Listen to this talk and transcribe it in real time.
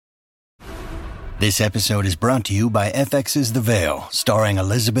This episode is brought to you by FX's The Veil, starring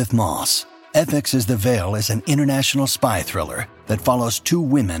Elizabeth Moss. FX's The Veil is an international spy thriller that follows two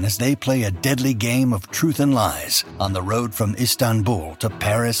women as they play a deadly game of truth and lies on the road from Istanbul to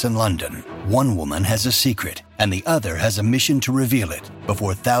Paris and London. One woman has a secret, and the other has a mission to reveal it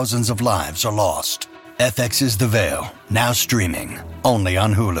before thousands of lives are lost. FX's The Veil, now streaming, only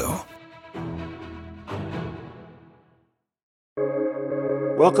on Hulu.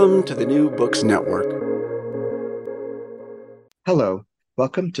 Welcome to the New Books Network. Hello,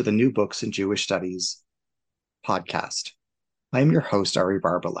 welcome to the New Books in Jewish Studies podcast. I am your host, Ari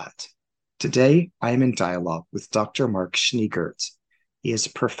Barbalat. Today, I am in dialogue with Dr. Mark Schneegert. He is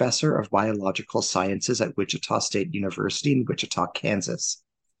a professor of biological sciences at Wichita State University in Wichita, Kansas.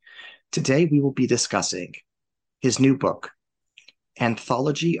 Today, we will be discussing his new book,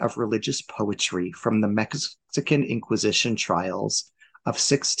 Anthology of Religious Poetry from the Mexican Inquisition Trials of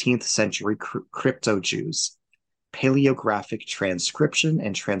 16th Century Crypto-Jews, Paleographic Transcription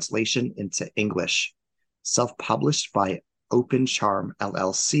and Translation into English, self-published by Open Charm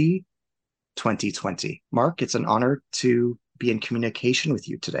LLC, 2020. Mark, it's an honor to be in communication with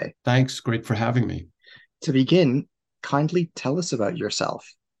you today. Thanks. Great for having me. To begin, kindly tell us about yourself.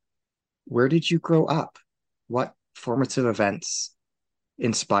 Where did you grow up? What formative events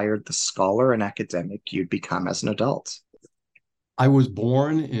inspired the scholar and academic you'd become as an adult? I was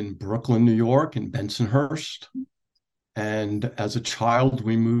born in Brooklyn, New York, in Bensonhurst. And as a child,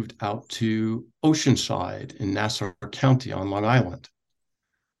 we moved out to Oceanside in Nassau County on Long Island,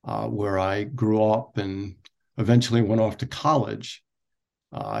 where I grew up and eventually went off to college.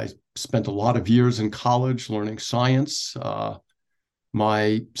 I spent a lot of years in college learning science.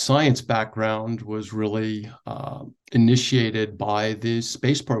 My science background was really initiated by the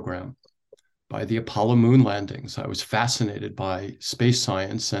space program, by the Apollo moon landings. I was fascinated by space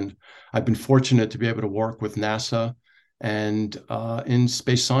science, and I've been fortunate to be able to work with NASA and in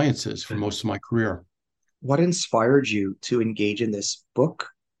space sciences for most of my career. What inspired you to engage in this book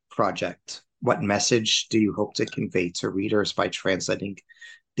project? What message do you hope to convey to readers by translating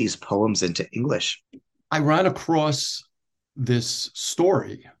these poems into English? I ran across this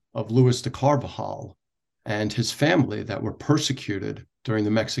story of Luis de Carvajal and his family that were persecuted during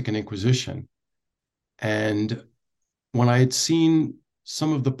the Mexican Inquisition. And when I had seen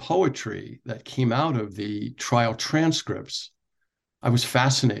some of the poetry that came out of the trial transcripts, I was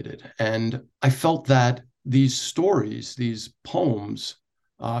fascinated. And I felt that these stories, these poems,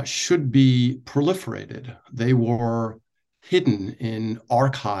 should be proliferated. They were hidden in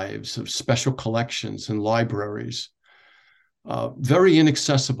archives of special collections and libraries, very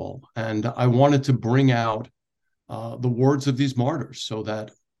inaccessible. And I wanted to bring out the words of these martyrs so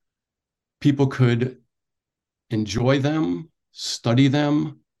that people could enjoy them, study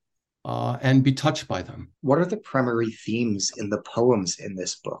them, and be touched by them. What are the primary themes in the poems in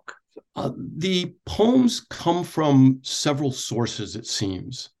this book? The poems come from several sources, it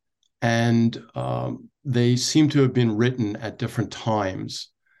seems, and they seem to have been written at different times.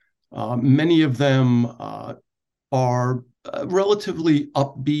 Many of them are relatively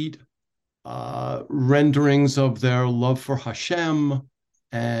upbeat renderings of their love for Hashem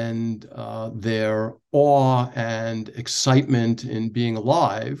and their awe and excitement in being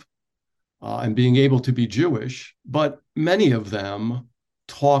alive and being able to be Jewish. But many of them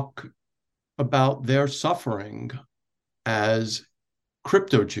talk about their suffering as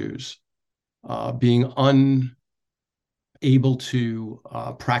crypto-Jews, being unable to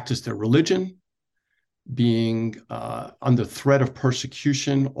practice their religion, being under threat of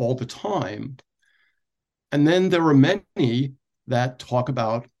persecution all the time. And then there are many that talk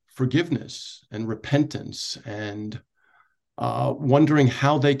about forgiveness and repentance and wondering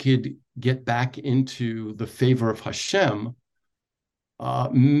how they could get back into the favor of Hashem.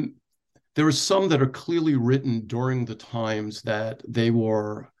 There are some that are clearly written during the times that they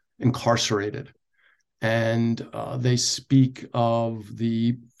were incarcerated, and they speak of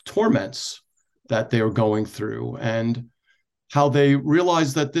the torments that they are going through and how they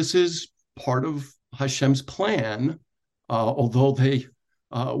realize that this is part of Hashem's plan, although they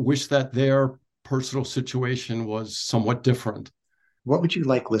wish that their personal situation was somewhat different. What would you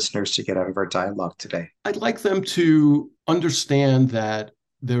like listeners to get out of our dialogue today? I'd like them to understand that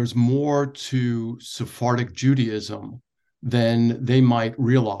there's more to Sephardic Judaism than they might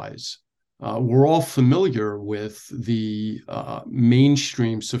realize. We're all familiar with the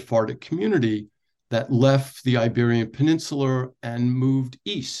mainstream Sephardic community that left the Iberian Peninsula and moved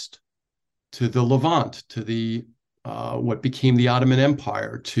east to the Levant, to the what became the Ottoman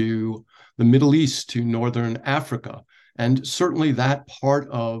Empire, to the Middle East, to Northern Africa. And certainly that part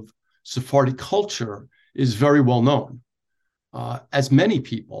of Sephardi culture is very well known. As many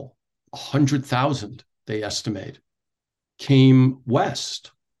people, 100,000, they estimate, came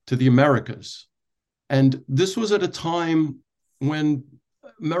west to the Americas. And this was at a time when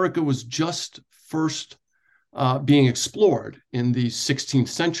America was just first being explored in the 16th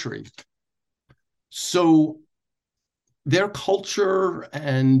century. So their culture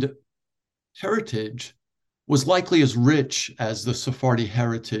and heritage was likely as rich as the Sephardi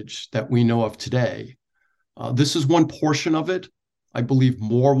heritage that we know of today. This is one portion of it. I believe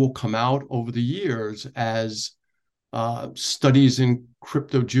more will come out over the years as studies in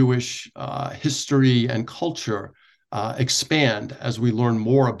crypto-Jewish history and culture expand as we learn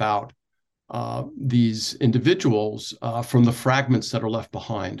more about these individuals from the fragments that are left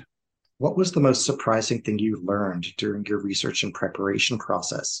behind. What was the most surprising thing you learned during your research and preparation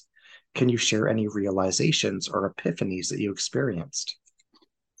process? Can you share any realizations or epiphanies that you experienced?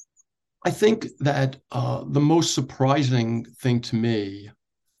 I think that the most surprising thing to me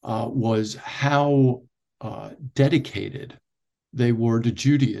was how dedicated they were to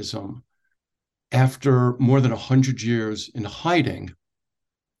Judaism after more than 100 years in hiding.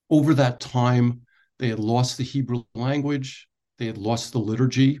 Over that time, they had lost the Hebrew language, they had lost the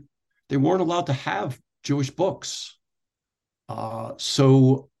liturgy, they weren't allowed to have Jewish books.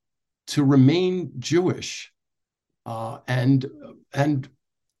 So to remain Jewish and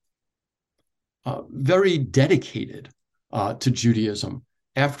very dedicated to Judaism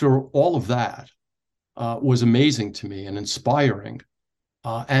after all of that was amazing to me and inspiring.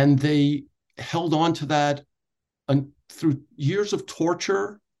 And they held on to that through years of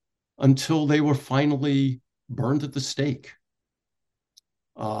torture until they were finally burned at the stake.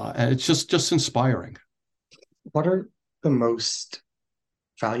 And it's just inspiring. What are the most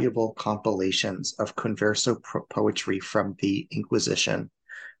valuable compilations of converso poetry from the Inquisition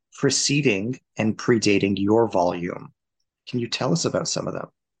preceding and predating your volume? Can you tell us about some of them?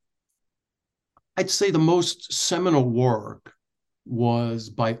 I'd say the most seminal work was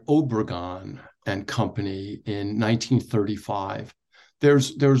by Obregon and Company in 1935.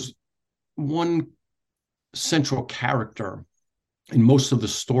 There's one central character in most of the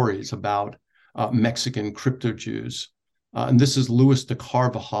stories about Mexican crypto-Jews, and this is Luis de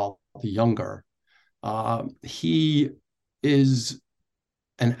Carvajal the Younger. He is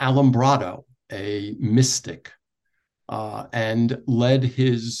an alumbrado, a mystic, and led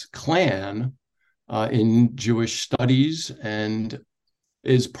his clan in Jewish studies and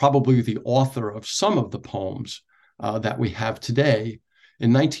is probably the author of some of the poems that we have today.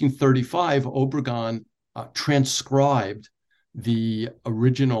 In 1935, Obregon transcribed the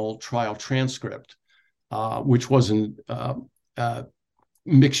original trial transcript, which was a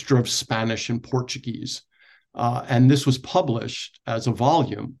mixture of Spanish and Portuguese. And this was published as a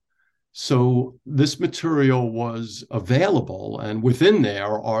volume. So this material was available, and within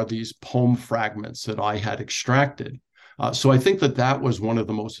there are these poem fragments that I had extracted. So I think that was one of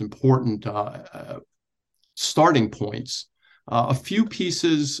the most important starting points. A few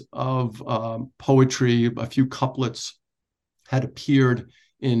pieces of poetry, a few couplets had appeared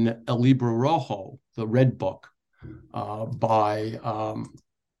in El Libro Rojo, the Red Book, by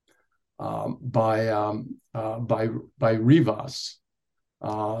Rivas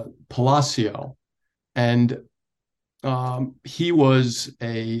Palacio, and he was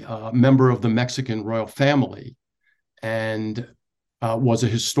a member of the Mexican royal family and was a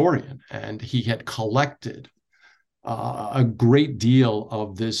historian, and he had collected a great deal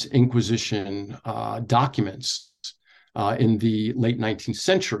of this Inquisition documents in the late 19th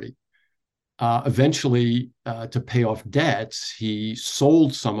century. Eventually, to pay off debts, he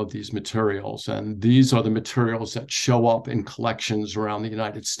sold some of these materials, and these are the materials that show up in collections around the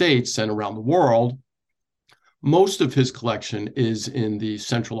United States and around the world. Most of his collection is in the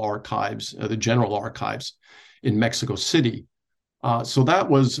Central Archives, the General Archives in Mexico City. So that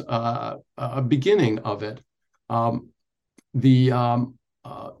was a beginning of it. In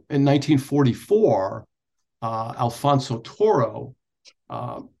 1944, Alfonso Toro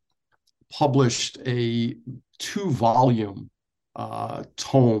published a 2-volume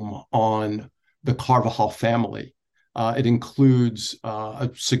tome on the Carvajal family. It includes a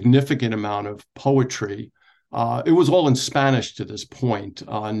significant amount of poetry. It was all in Spanish to this point.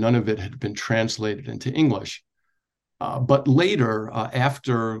 None of it had been translated into English. But later,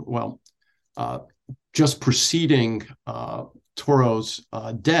 just preceding Toro's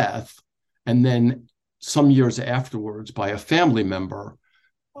death, and then some years afterwards by a family member,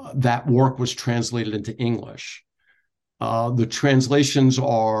 that work was translated into English. The translations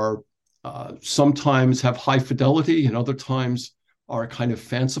are sometimes have high fidelity and other times are kind of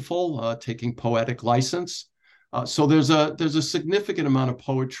fanciful, taking poetic license. So there's a significant amount of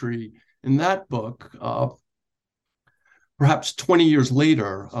poetry in that book. Perhaps 20 years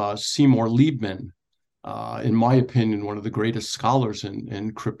later, Seymour Liebman, in my opinion, one of the greatest scholars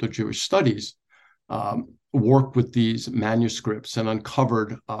in crypto-Jewish studies, worked with these manuscripts and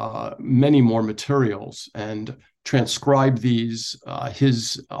uncovered many more materials and transcribed these.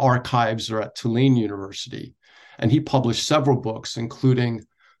 His archives are at Tulane University, and he published several books, including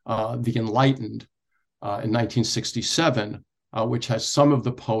The Enlightened in 1967, which has some of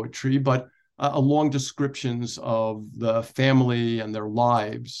the poetry, but long descriptions of the family and their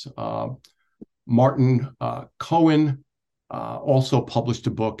lives. Martin Cohen also published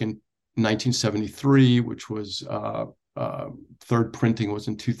a book in 1973, which was third printing was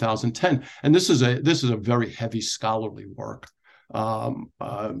in 2010, and this is a very heavy scholarly work,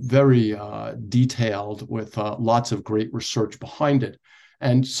 very detailed, with lots of great research behind it,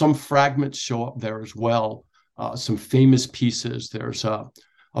 and some fragments show up there as well. Some famous pieces. There's a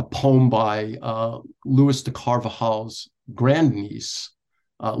poem by Luis de Carvajal's grandniece,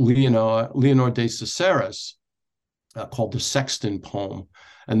 Leonor de Caceres, called the Sexton poem.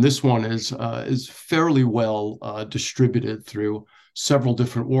 And this one is fairly well distributed through several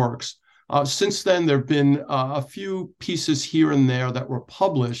different works. Since then, there have been a few pieces here and there that were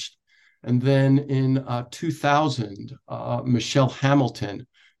published. And then in 2000, Michelle Hamilton,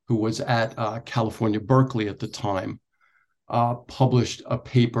 who was at California, Berkeley at the time, published a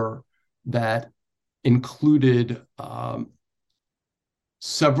paper that included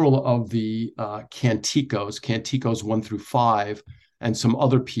several of the canticos 1 through 5, and some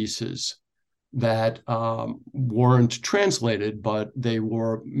other pieces that weren't translated, but they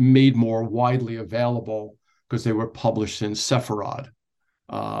were made more widely available because they were published in Sepharad,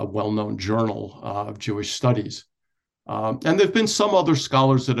 a well-known journal of Jewish studies. And there have been some other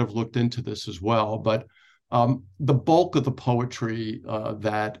scholars that have looked into this as well, but the bulk of the poetry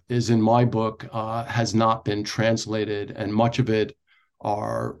that is in my book has not been translated, and much of it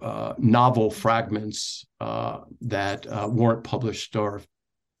are novel fragments that weren't published or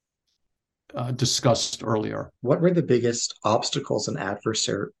discussed earlier. What were the biggest obstacles and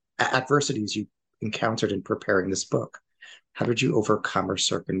adversities you encountered in preparing this book? How did you overcome or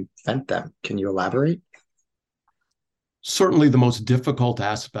circumvent them? Can you elaborate? Certainly the most difficult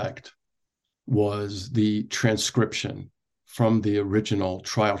aspect was the transcription from the original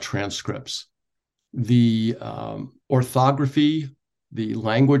trial transcripts. The orthography, the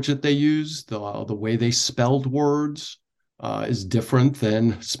language that they used, the way they spelled words is different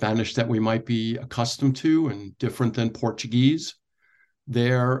than Spanish that we might be accustomed to, and different than Portuguese.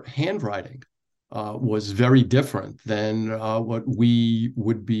 Their handwriting was very different than what we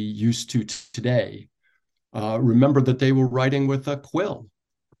would be used to today. Remember that they were writing with a quill,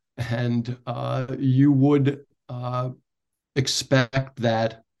 and you would expect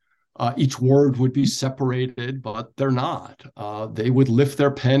that each word would be separated, but they're not. They would lift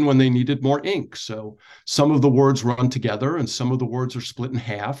their pen when they needed more ink. So some of the words run together and some of the words are split in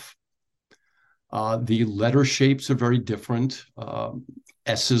half. The letter shapes are very different.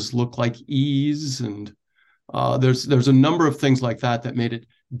 S's look like E's, and there's a number of things like that that made it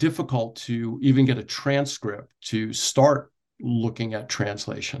difficult to even get a transcript to start looking at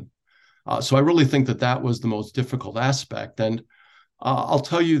translation. So I really think that was the most difficult aspect. And I'll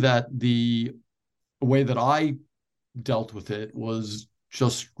tell you that the way that I dealt with it was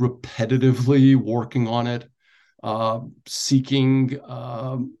just repetitively working on it, seeking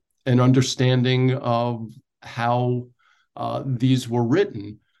an understanding of how these were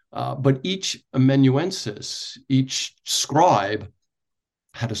written. But each amanuensis, each scribe,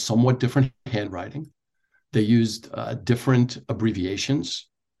 had a somewhat different handwriting. They used different abbreviations,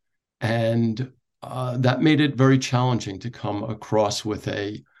 and that made it very challenging to come across with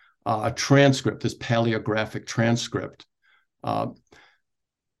a transcript, this paleographic transcript.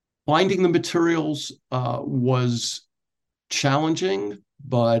 Finding the materials was challenging,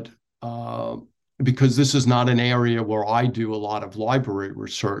 but because this is not an area where I do a lot of library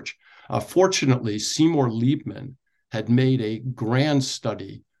research, fortunately, Seymour Liebman had made a grand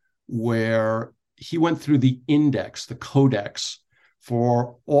study where he went through the index, the codex,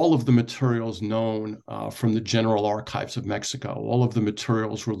 for all of the materials known from the General Archives of Mexico, all of the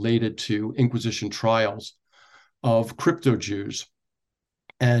materials related to Inquisition trials of crypto-Jews.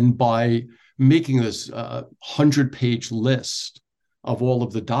 And by making this 100-page list of all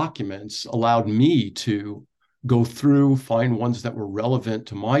of the documents, allowed me to go through, find ones that were relevant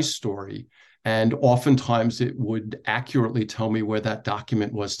to my story, and oftentimes it would accurately tell me where that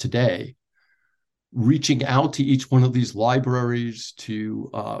document was today. reaching out to each one of these libraries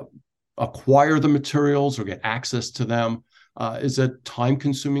to acquire the materials or get access to them is a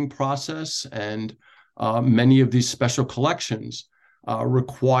time-consuming process, and many of these special collections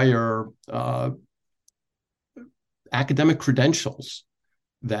require academic credentials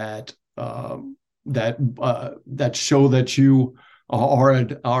that show that you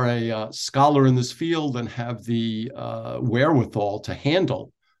are a scholar in this field and have the wherewithal to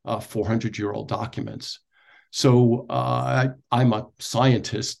handle 400-year-old documents. So I'm a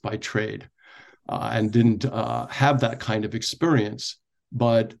scientist by trade and didn't have that kind of experience,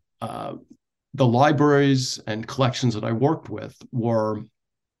 but the libraries and collections that I worked with were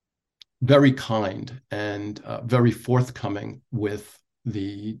very kind and very forthcoming with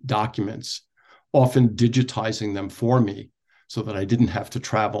the documents, often digitizing them for me so that I didn't have to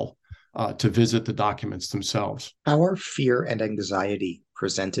travel to visit the documents themselves. How are fear and anxiety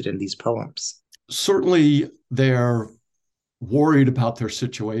presented in these poems? Certainly, they're worried about their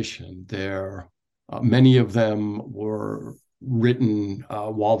situation. Many of them were written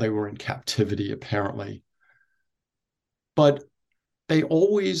while they were in captivity, apparently. But they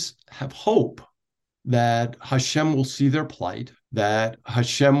always have hope that Hashem will see their plight, that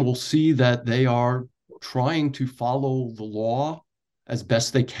Hashem will see that they are trying to follow the law as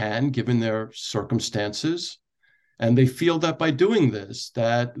best they can, given their circumstances. And they feel that by doing this,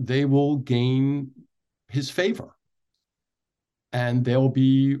 that they will gain his favor and they'll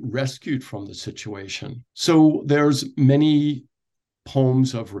be rescued from the situation. So there's many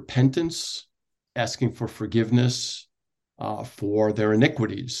poems of repentance, asking for forgiveness for their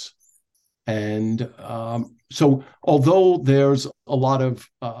iniquities. And so although there's a lot of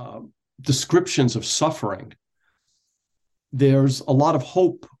descriptions of suffering, there's a lot of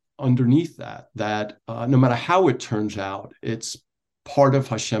hope underneath that no matter how it turns out, it's part of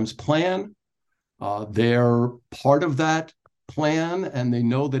Hashem's plan. They're part of that plan, and they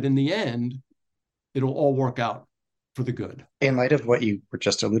know that in the end, it'll all work out for the good. In light of what you were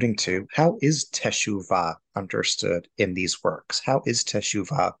just alluding to, how is teshuvah understood in these works? How is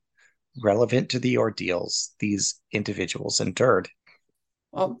teshuvah relevant to the ordeals these individuals endured?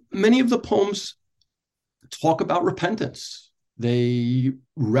 Many of the poems talk about repentance. They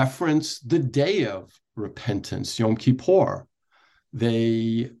reference the day of repentance, Yom Kippur.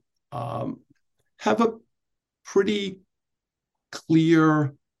 They have a pretty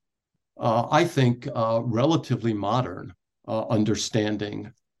clear, I think, relatively modern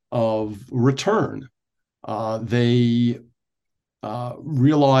understanding of return. They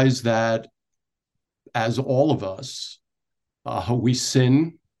realize that, as all of us, we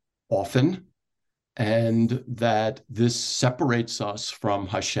sin often, and that this separates us from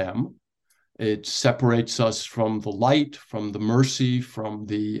Hashem. It separates us from the light, from the mercy, from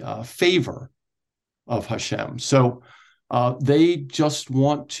the favor of Hashem. So they just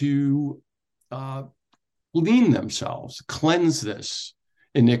want to clean themselves, cleanse this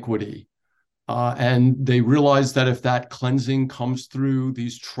iniquity. And they realize that if that cleansing comes through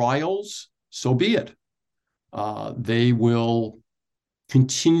these trials, so be it. They will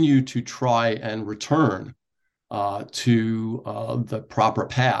continue to try and return to the proper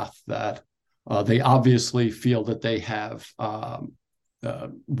path that they obviously feel that they have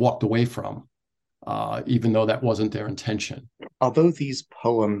walked away from, even though that wasn't their intention. Although these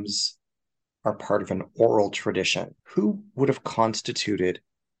poems are part of an oral tradition, who would have constituted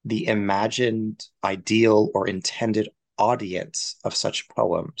the imagined, ideal, or intended audience of such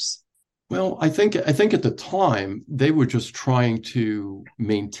poems? Well, I think at the time, they were just trying to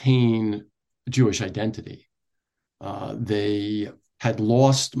maintain Jewish identity. They had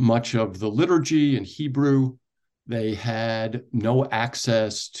lost much of the liturgy in Hebrew. They had no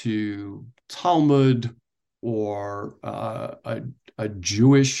access to Talmud or a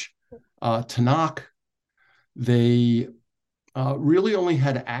Jewish Tanakh. They really only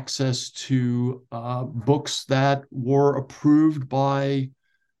had access to books that were approved by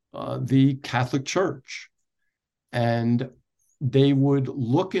the Catholic Church. And they would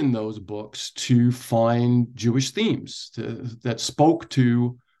look in those books to find Jewish themes that spoke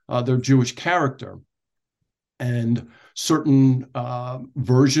to their Jewish character. And certain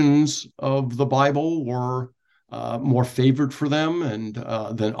versions of the Bible were more favored for them and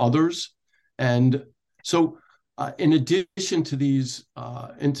than others. And so in addition to these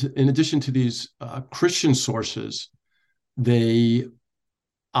Christian sources, they've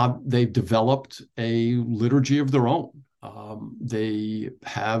developed a liturgy of their own. They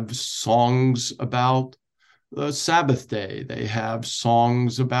have songs about the Sabbath day. They have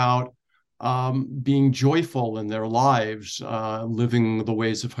songs about being joyful in their lives, living the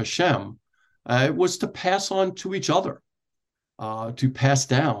ways of Hashem. It was to pass on to each other, to pass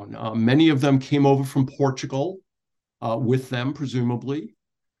down. Many of them came over from Portugal with them, presumably.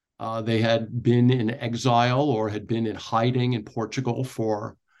 They had been in exile or had been in hiding in Portugal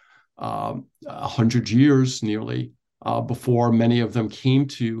for 100 years nearly before many of them came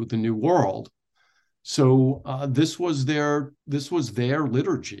to the New World. So this was their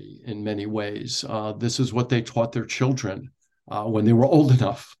liturgy in many ways. This is what they taught their children when they were old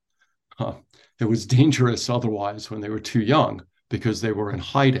enough. It was dangerous otherwise when they were too young because they were in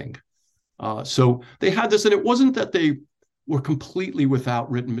hiding. So they had this, and it wasn't that they were completely without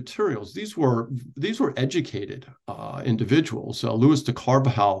written materials. These were educated individuals. Luis de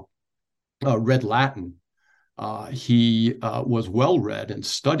Carvajal read Latin. He was well read and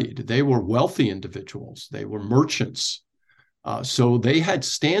studied. They were wealthy individuals. They were merchants. So they had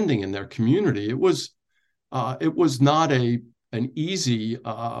standing in their community. It was not an easy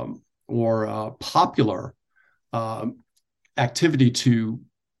or popular activity to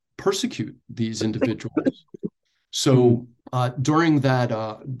persecute these individuals. So during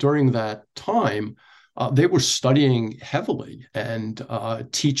that time, they were studying heavily and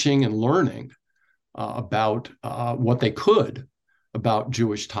teaching and learning about what they could about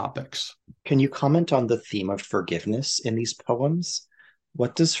Jewish topics. Can you comment on the theme of forgiveness in these poems?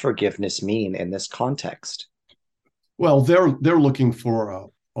 What does forgiveness mean in this context? Well, they're looking for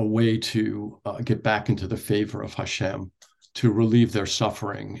a way to get back into the favor of Hashem, to relieve their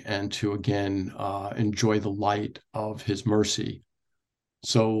suffering, and to again enjoy the light of His mercy.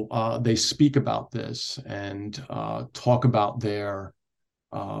 So they speak about this and talk about their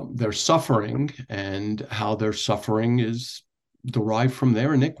suffering and how their suffering is derived from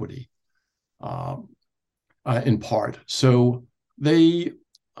their iniquity, in part. So they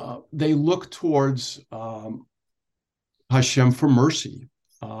look towards Hashem for mercy,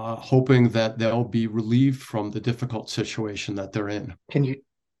 hoping that they'll be relieved from the difficult situation that they're in. Can you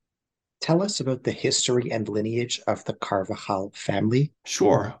tell us about the history and lineage of the Carvajal family?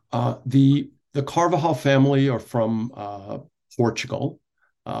 Sure. The Carvajal family are from Portugal,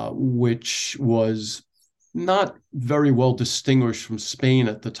 which was not very well distinguished from Spain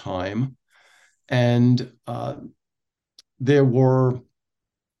at the time. And there were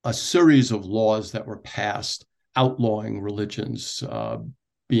a series of laws that were passed outlawing religions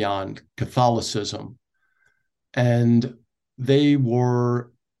beyond Catholicism. And they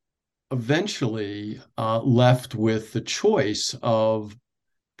were eventually left with the choice of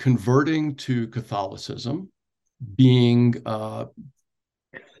converting to Catholicism, being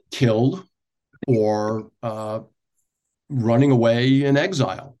killed, or running away in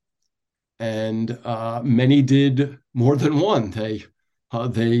exile. And many did more than one. They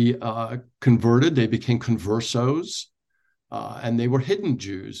converted, they became conversos, and they were hidden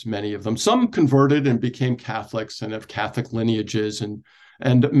Jews, many of them. Some converted and became Catholics and have Catholic lineages, and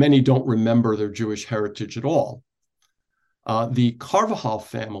many don't remember their Jewish heritage at all. The Carvajal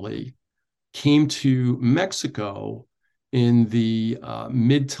family came to Mexico in the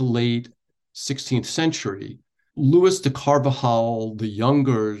mid to late 16th century. Luis de Carvajal the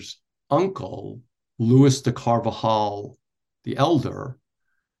Younger's uncle, Luis de Carvajal the Elder,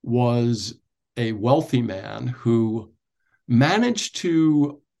 was a wealthy man who managed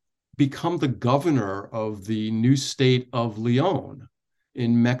to become the governor of the new state of León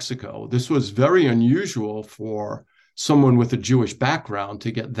in Mexico. This was very unusual for someone with a Jewish background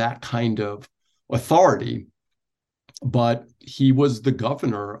to get that kind of authority, but he was the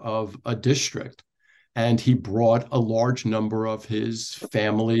governor of a district, and he brought a large number of his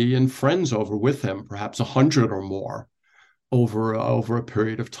family and friends over with him, perhaps 100 or more, over a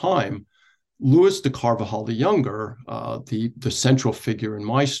period of time. Luis de Carvajal the Younger, the central figure in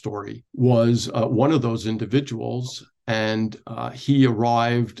my story, was one of those individuals, and he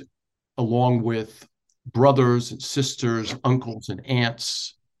arrived along with brothers and sisters, uncles and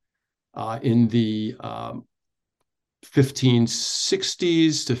aunts in the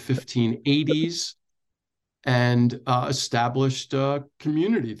 1560s to 1580s, and established a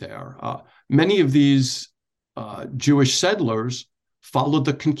community there. Many of these Jewish settlers followed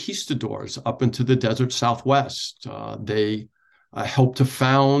the conquistadors up into the desert Southwest. They helped to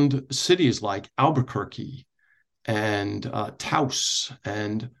found cities like Albuquerque and Taos,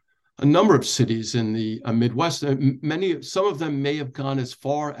 and a number of cities in the Midwest. Some of them may have gone as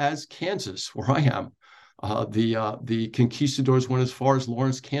far as Kansas, where I am. The conquistadors went as far as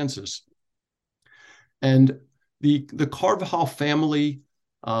Lawrence, Kansas. And the Carvajal family,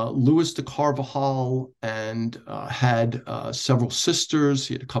 Luis de Carvajal, and had several sisters.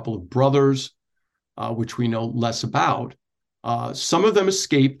 He had a couple of brothers, which we know less about. Some of them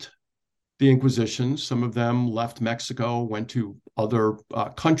escaped the Inquisition. Some of them left Mexico, went to other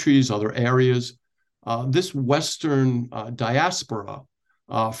countries, other areas. This Western diaspora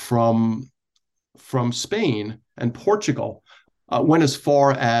from Spain and Portugal went as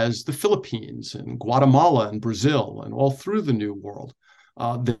far as the Philippines and Guatemala and Brazil and all through the New World.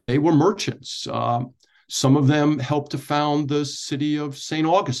 They were merchants. Some of them helped to found the city of St.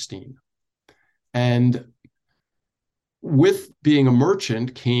 Augustine. And with being a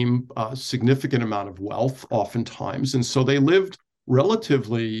merchant came a significant amount of wealth, oftentimes. And so they lived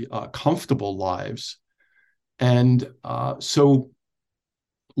relatively comfortable lives. And so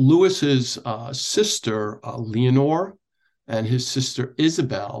Lewis's sister, Leonor, and his sister,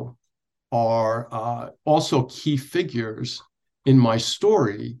 Isabel, are also key figures in my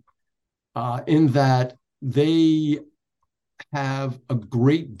story, in that they have a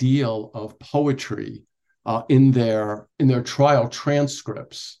great deal of poetry in their trial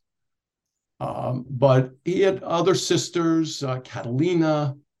transcripts. But he had other sisters,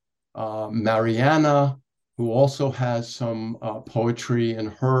 Catalina, Mariana, who also has some poetry in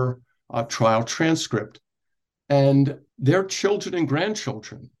her trial transcript. And their children and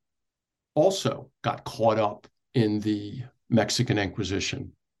grandchildren also got caught up in the Mexican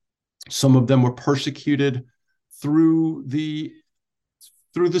Inquisition. Some of them were persecuted through into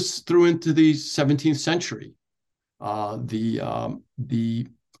the 17th century. The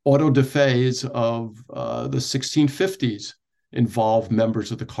auto de fes of the 1650s involved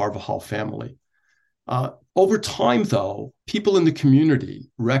members of the Carvajal family. Over time, though, people in the community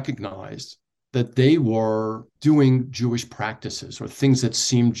recognized that they were doing Jewish practices or things that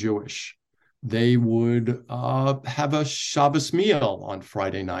seemed Jewish. They would have a Shabbos meal on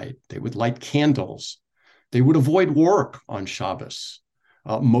Friday night. They would light candles. They would avoid work on Shabbos.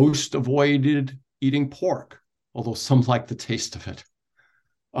 Most avoided eating pork, although some liked the taste of it.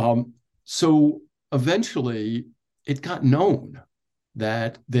 So eventually, it got known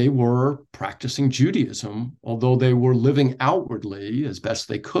that they were practicing Judaism, although they were living outwardly as best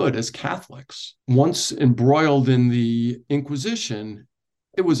they could as Catholics. Once embroiled in the Inquisition,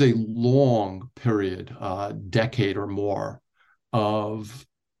 it was a long period, decade or more, of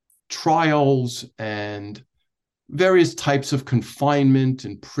trials and various types of confinement,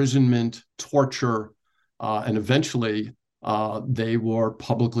 imprisonment, torture, and eventually they were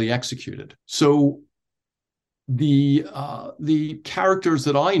publicly executed. So the characters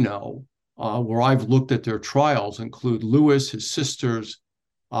that I know, where I've looked at their trials, include Lewis, his sisters,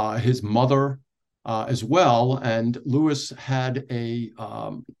 his mother as well. And Lewis had a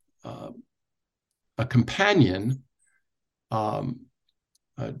companion,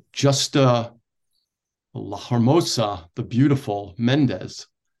 Justa La Hermosa, the beautiful Mendez,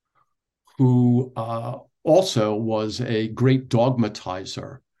 who also was a great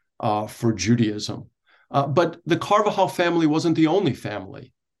dogmatizer for Judaism. But the Carvajal family wasn't the only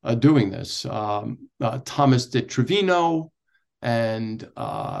family doing this. Thomas de Trevino and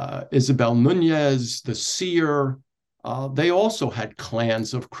Isabel Nunez, the seer, they also had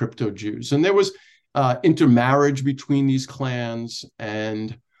clans of crypto-Jews. And there was intermarriage between these clans,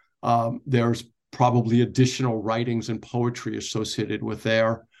 and there's probably additional writings and poetry associated with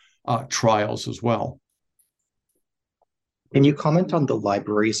their trials as well. Can you comment on the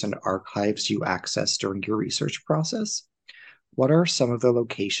libraries and archives you accessed during your research process? What are some of the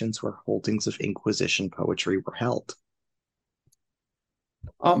locations where holdings of Inquisition poetry were held?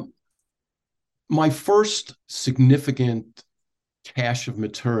 My first significant cache of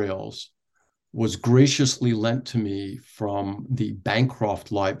materials was graciously lent to me from the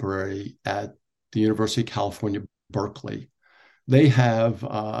Bancroft Library at the University of California, Berkeley. They have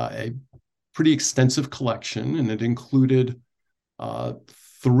a pretty extensive collection, and it included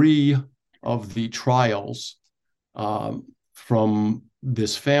 3 of the trials from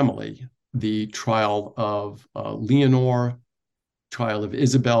this family: the trial of Leonor, trial of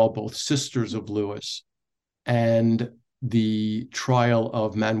Isabel, both sisters of Lewis, and the trial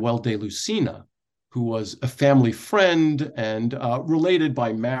of Manuel de Lucena, who was a family friend and related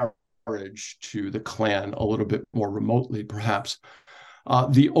by marriage to the clan a little bit more remotely, perhaps.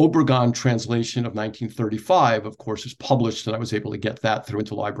 The Obregon translation of 1935, of course, is published, and I was able to get that through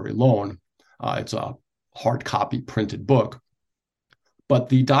interlibrary loan. It's a hard copy printed book. But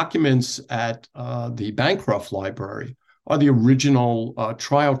the documents at the Bancroft Library are the original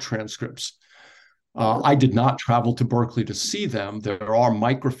trial transcripts. I did not travel to Berkeley to see them. There are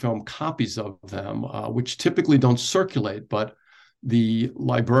microfilm copies of them, which typically don't circulate, but the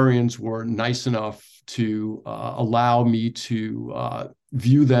librarians were nice enough to allow me to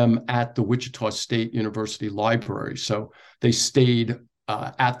view them at the Wichita State University Library. So they stayed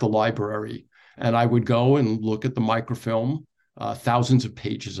at the library. And I would go and look at the microfilm, thousands of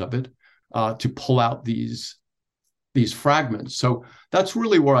pages of it, to pull out these fragments. So that's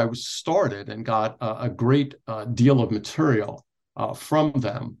really where I was started and got a great deal of material from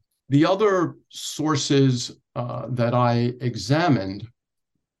them. The other sources that I examined,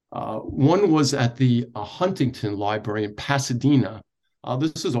 one was at the Huntington Library in Pasadena.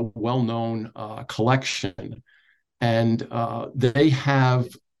 This is a well-known collection, and they have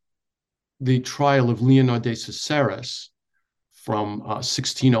the trial of Leonor de Caceres from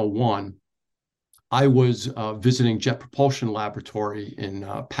 1601. I was visiting Jet Propulsion Laboratory in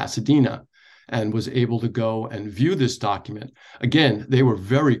Pasadena and was able to go and view this document. Again, they were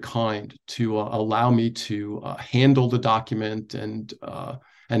very kind to allow me to handle the document and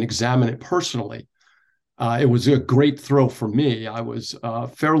examine it personally. It was a great thrill for me. I was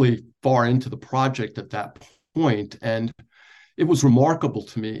fairly far into the project at that point, and it was remarkable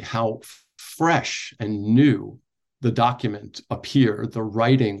to me how fresh and new the document appeared. The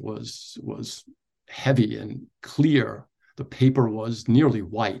writing was heavy and clear. The paper was nearly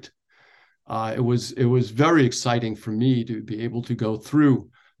white. It was very exciting for me to be able to go through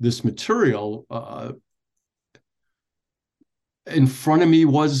this material. In front of me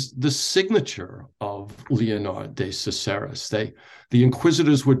was the signature of Leonor de Caceres. The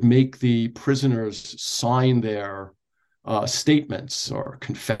inquisitors would make the prisoners sign their statements or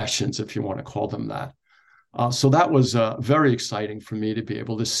confessions, if you want to call them that. So that was very exciting for me to be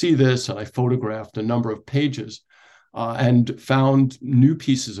able to see this. And I photographed a number of pages and found new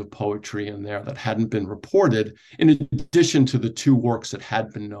pieces of poetry in there that hadn't been reported, in addition to the two works that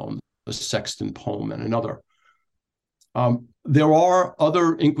had been known, the Sexton poem and another. There are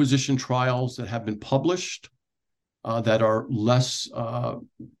other Inquisition trials that have been published that are less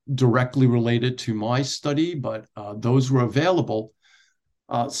directly related to my study, but those were available.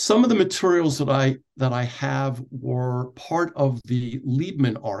 Some of the materials that I have were part of the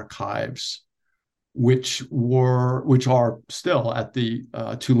Liebman archives, which are still at the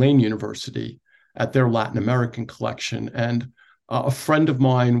Tulane University at their Latin American collection. And a friend of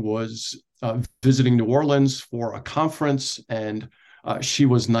mine was visiting New Orleans for a conference, and she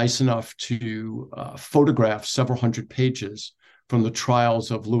was nice enough to photograph several hundred pages from the trials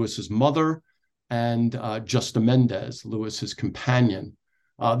of Lewis's mother and Justa Mendez, Lewis's companion.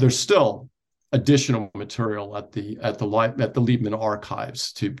 There's still additional material at the Liebman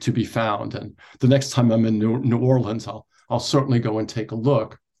archives to be found, and the next time I'm in New Orleans, I'll certainly go and take a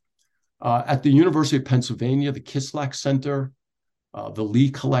look. At the University of Pennsylvania, the Kislak Center, the Lee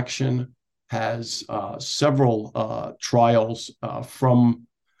Collection has several trials from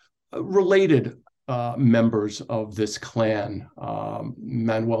related members of this clan,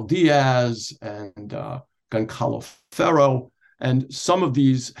 Manuel Diaz and Goncalo Ferro. And some of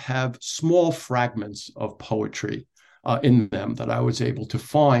these have small fragments of poetry in them that I was able to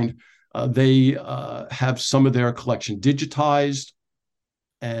find. They have some of their collection digitized,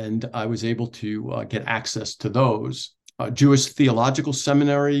 and I was able to get access to those. Jewish Theological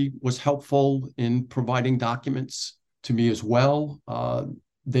Seminary was helpful in providing documents to me as well.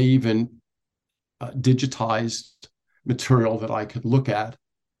 They even digitized material that I could look at.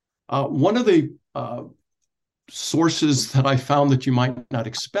 One of the sources that I found that you might not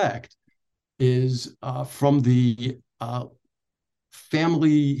expect is from the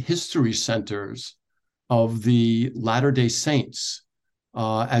family history centers of the Latter-day Saints.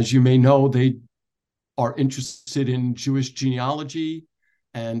 As you may know, they are interested in Jewish genealogy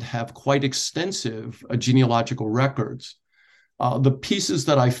and have quite extensive genealogical records. The pieces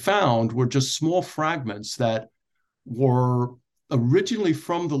that I found were just small fragments that were originally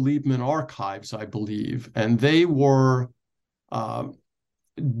from the Liebman archives, I believe, and they were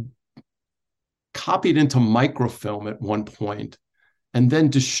copied into microfilm at one point and then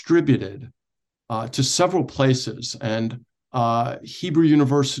distributed to several places. And Hebrew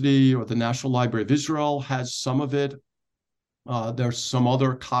University or the National Library of Israel has some of it. There's some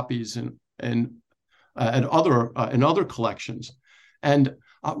other copies in other collections. And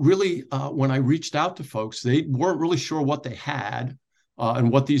really, when I reached out to folks, they weren't really sure what they had and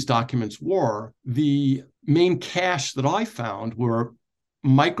what these documents were. The main cache that I found were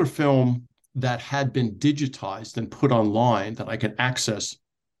microfilm that had been digitized and put online that I could access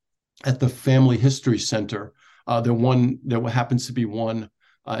at the Family History Center. There happens to be one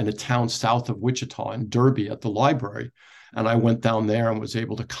in a town south of Wichita in Derby at the library. And I went down there and was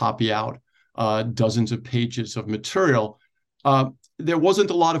able to copy out dozens of pages of material. There wasn't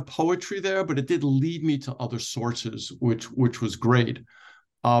a lot of poetry there, but it did lead me to other sources, which was great.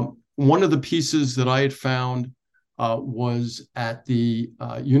 One of the pieces that I had found was at the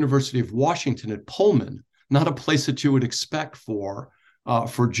University of Washington at Pullman, not a place that you would expect for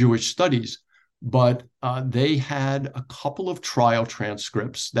Jewish studies. But they had a couple of trial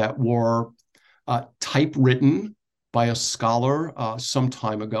transcripts that were typewritten by a scholar some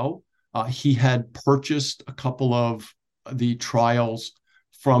time ago. He had purchased a couple of the trials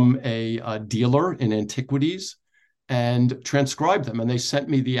from a dealer in antiquities and transcribed them. And they sent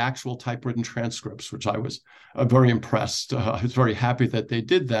me the actual typewritten transcripts, which I was very impressed. I was very happy that they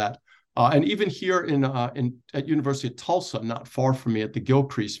did that. And even here at University of Tulsa, not far from me at the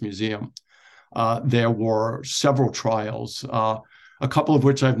Gilcrease Museum, there were several trials, a couple of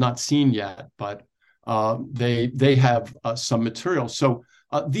which I've not seen yet, but they have some material. So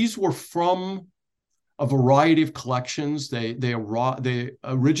these were from a variety of collections. They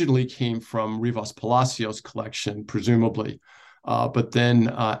originally came from Rivas Palacios' collection, presumably, but then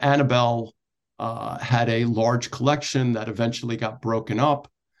Annabelle had a large collection that eventually got broken up.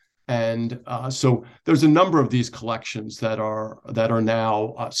 And so there's a number of these collections that are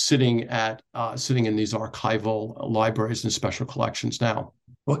now sitting in these archival libraries and special collections now.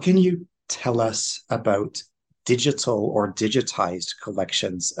 What can you tell us about digital or digitized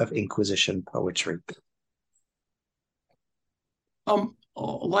collections of Inquisition poetry?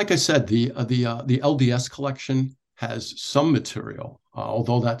 Like I said, the LDS collection has some material,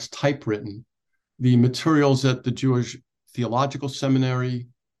 although that's typewritten. The materials at the Jewish Theological Seminary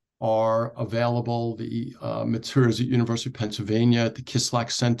are available. The materials at University of Pennsylvania at the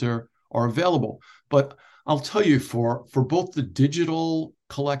Kislak Center are available. But I'll tell you, for both the digital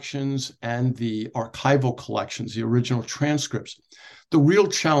collections and the archival collections, the original transcripts, the real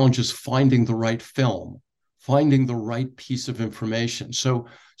challenge is finding the right film, finding the right piece of information. So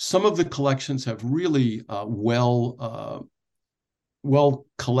some of the collections have really well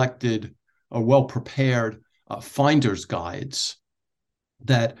collected or well prepared finder's guides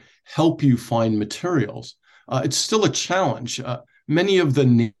that help you find materials. It's still a challenge. Many of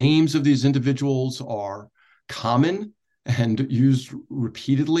the names of these individuals are common and used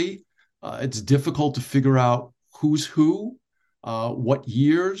repeatedly. It's difficult to figure out who's who, what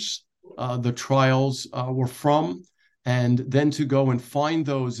years the trials were from, and then to go and find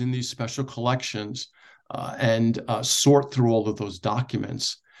those in these special collections and sort through all of those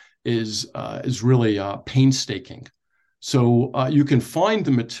documents is really painstaking. So you can find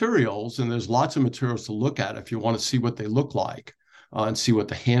the materials, and there's lots of materials to look at if you want to see what they look like and see what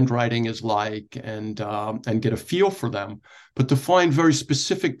the handwriting is like and get a feel for them. But to find very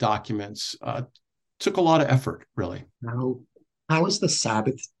specific documents took a lot of effort, really. Now, how is the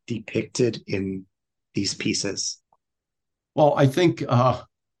Sabbath depicted in these pieces? Well, I think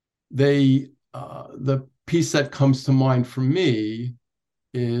the piece that comes to mind for me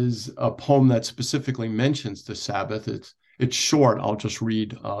is a poem that specifically mentions the Sabbath. It's short. I'll just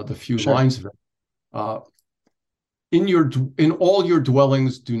read the few lines of it. In all your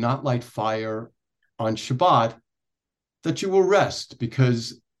dwellings, do not light fire on Shabbat, that you will rest,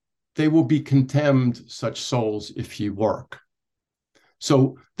 because they will be condemned, such souls, if ye work.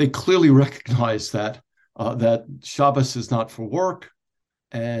 So they clearly recognize that Shabbos is not for work,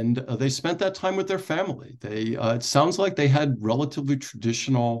 and they spent that time with their family. It sounds like they had relatively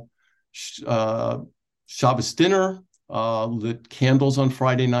traditional Shabbos dinner, lit candles on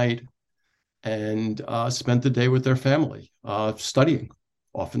Friday night, and spent the day with their family, studying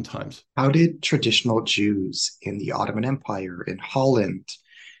oftentimes. How did traditional Jews in the Ottoman Empire, in Holland,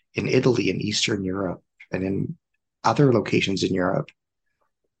 in Italy, in Eastern Europe, and in other locations in Europe,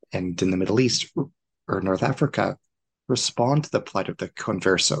 and in the Middle East or North Africa, respond to the plight of the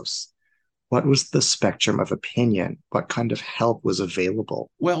conversos? What was the spectrum of opinion? What kind of help was available?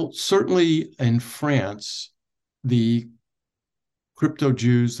 Well, certainly in France, the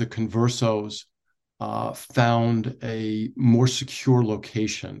crypto-Jews, the conversos, found a more secure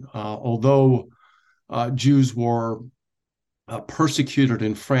location. Although Jews were persecuted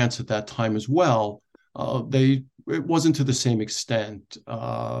in France at that time as well, it wasn't to the same extent.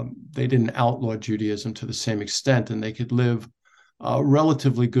 They didn't outlaw Judaism to the same extent, and they could live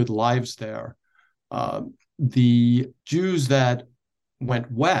relatively good lives there. The Jews that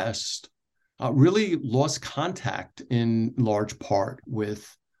went west really lost contact in large part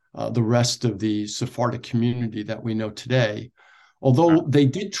with the rest of the Sephardic community that we know today. Although they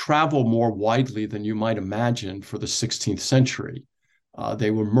did travel more widely than you might imagine for the 16th century.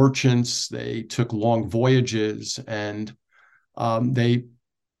 They were merchants, they took long voyages, and they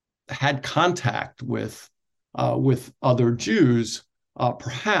had contact with other Jews,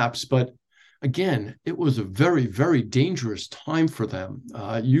 perhaps, but again, it was a very, very dangerous time for them.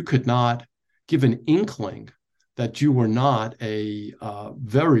 You could not give an inkling that you were not a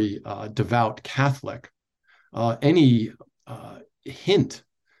very devout Catholic, any hint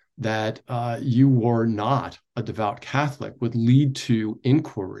that you were not a devout Catholic would lead to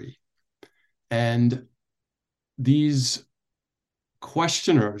inquiry. And these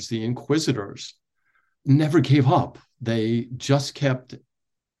questioners, the inquisitors, never gave up. They just kept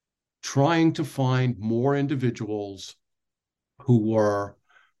trying to find more individuals who were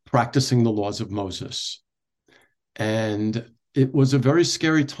practicing the laws of Moses. And it was a very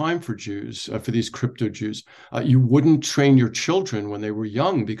scary time for Jews, for these crypto Jews. You wouldn't train your children when they were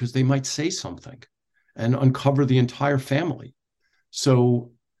young because they might say something and uncover the entire family.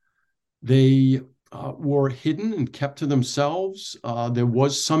 So they were hidden and kept to themselves. There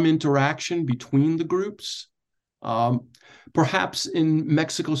was some interaction between the groups. Perhaps in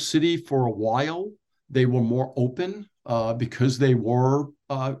Mexico City for a while, they were more open because they were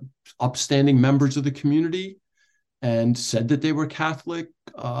upstanding members of the community and said that they were Catholic.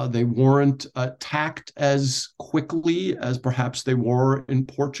 They weren't attacked as quickly as perhaps they were in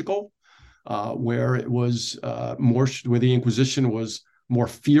Portugal, where it was where the Inquisition was more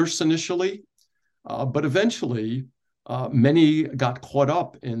fierce initially. But eventually, many got caught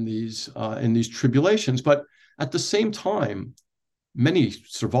up in these tribulations. But at the same time, many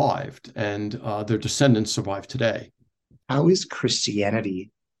survived, and their descendants survive today. How is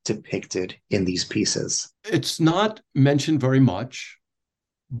Christianity depicted in these pieces? It's not mentioned very much,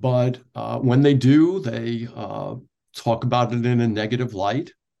 but when they do, they talk about it in a negative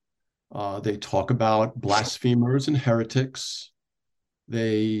light. They talk about blasphemers and heretics.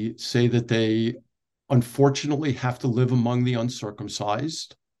 They say that they unfortunately have to live among the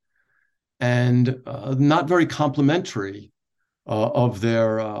uncircumcised, and not very complimentary of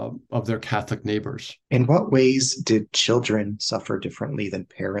their Catholic neighbors. In what ways did children suffer differently than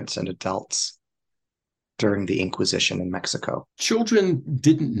parents and adults during the Inquisition in Mexico? Children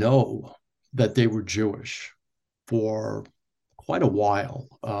didn't know that they were Jewish for quite a while.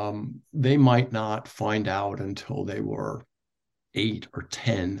 They might not find out until they were 8 or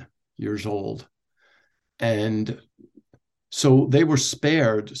 10 years old. And so they were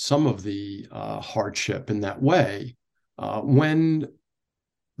spared some of the hardship in that way. When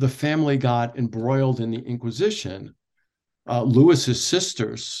the family got embroiled in the Inquisition, Lewis's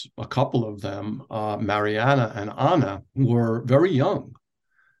sisters, a couple of them, Mariana and Ana, were very young,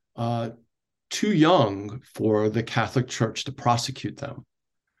 too young for the Catholic Church to prosecute them.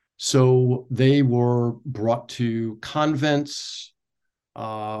 So they were brought to convents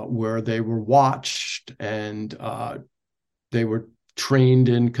where they were watched, and they were trained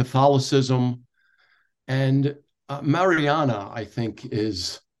in Catholicism. And Mariana, I think,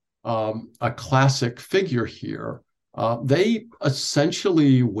 is a classic figure here. They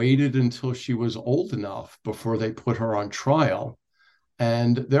essentially waited until she was old enough before they put her on trial.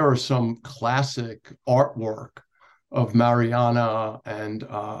 And there are some classic artwork of Mariana and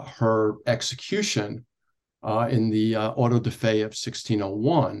her execution in the auto de fe of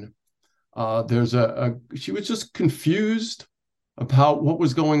 1601. She was just confused about what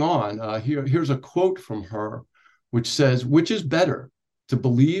was going on. Here's a quote from her, which says, "Which is better, to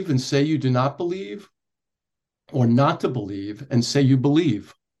believe and say you do not believe, or not to believe and say you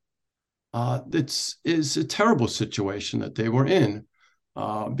believe?" It's a terrible situation that they were in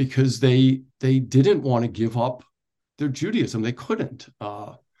because they didn't want to give up their Judaism. They couldn't.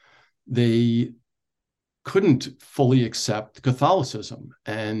 They couldn't fully accept Catholicism.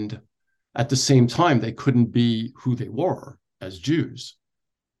 And at the same time, they couldn't be who they were as Jews.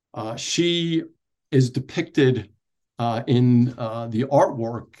 She is depicted in the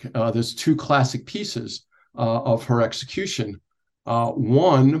artwork. There's 2 classic pieces of her execution.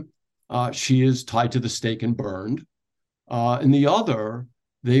 One, she is tied to the stake and burned. And the other,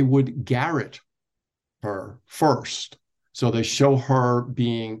 they would garrote her first. So they show her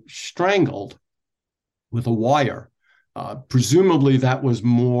being strangled with a wire. Presumably that was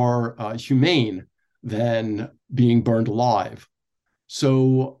more humane than being burned alive.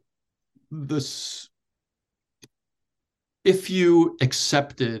 So if you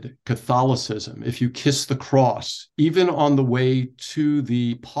accepted Catholicism, if you kissed the cross, even on the way to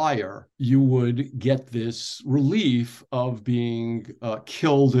the pyre, you would get this relief of being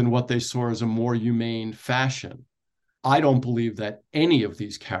killed in what they saw as a more humane fashion. I don't believe that any of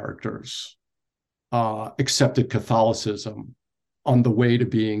these characters accepted Catholicism on the way to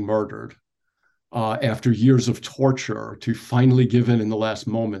being murdered. After years of torture, to finally give in the last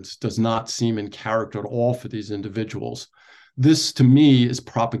moments does not seem in character at all for these individuals. This, to me, is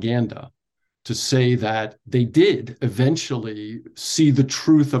propaganda to say that they did eventually see the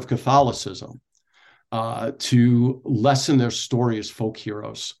truth of Catholicism, to lessen their story as folk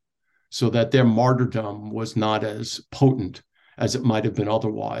heroes, so that their martyrdom was not as potent as it might have been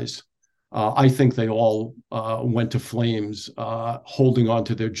otherwise. I think they all went to flames holding on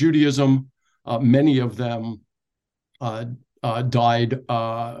to their Judaism. Many of them died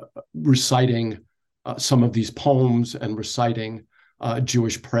reciting some of these poems and reciting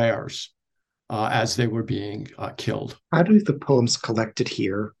Jewish prayers as they were being killed. How do the poems collected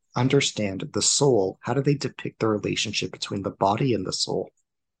here understand the soul? How do they depict the relationship between the body and the soul?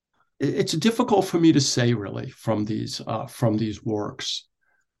 It's difficult for me to say, really, from these works.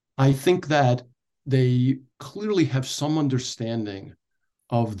 I think that they clearly have some understanding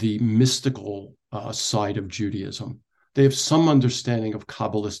of the mystical side of Judaism. They have some understanding of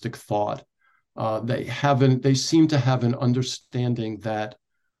Kabbalistic thought. They seem to have an understanding that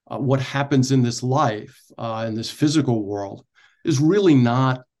what happens in this life, in this physical world, is really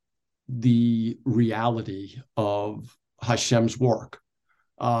not the reality of Hashem's work.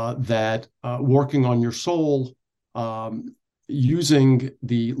 That working on your soul, using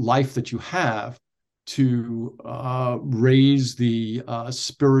the life that you have to raise the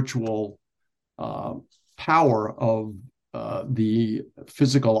spiritual power of the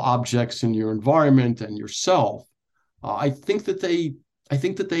physical objects in your environment and yourself. I think that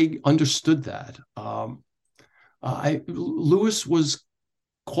they understood that. Lewis was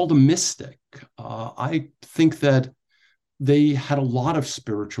called a mystic. I think that they had a lot of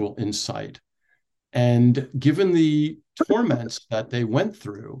spiritual insight. And given the torments that they went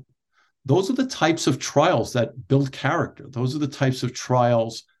through, those are the types of trials that build character. Those are the types of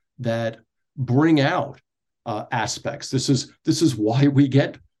trials that bring out aspects. This is why we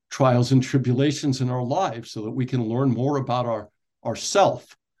get trials and tribulations in our lives, so that we can learn more about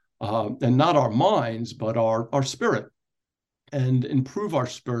ourself, and not our minds, but our spirit, and improve our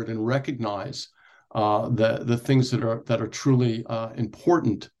spirit and recognize the things that are truly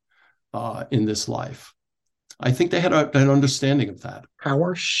important in this life. I think they had an understanding of that. How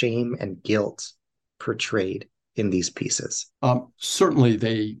are shame and guilt portrayed in these pieces? Certainly,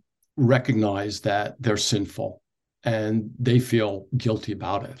 they recognize that they're sinful and they feel guilty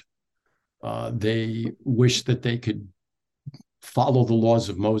about it. They wish that they could follow the laws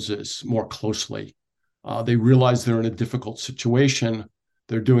of Moses more closely. They realize they're in a difficult situation.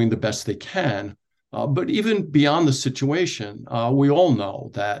 They're doing the best they can. But even beyond the situation, we all know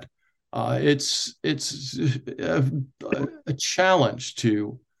that it's a challenge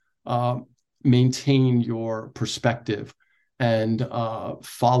to maintain your perspective and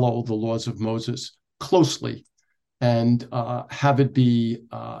follow the laws of Moses closely, and have it be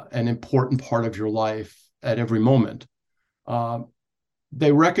an important part of your life at every moment.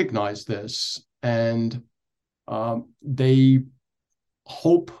 They recognize this, and they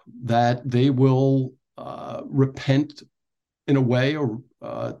hope that they will repent in a way, or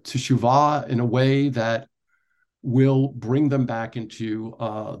teshuvah in a way that will bring them back into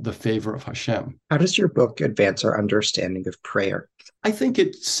the favor of Hashem. How does your book advance our understanding of prayer? I think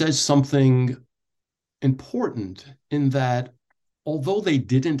it says something important in that although they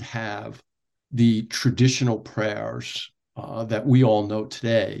didn't have the traditional prayers that we all know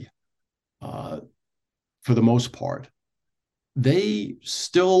today, for the most part, they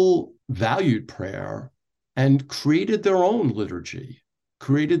still valued prayer and created their own liturgy,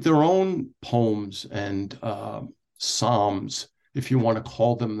 created their own poems and psalms, if you want to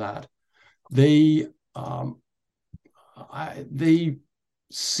call them that. They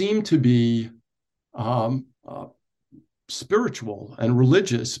seem to be spiritual and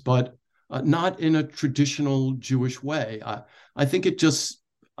religious, but not in a traditional Jewish way. I think it just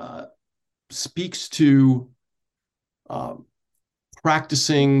speaks to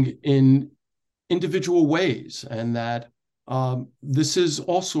practicing in individual ways, and that this is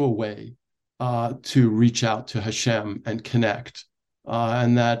also a way to reach out to Hashem and connect,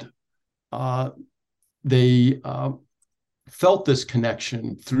 and that they felt this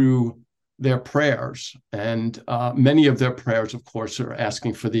connection through their prayers. And many of their prayers, of course, are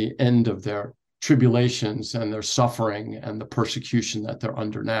asking for the end of their tribulations and their suffering and the persecution that they're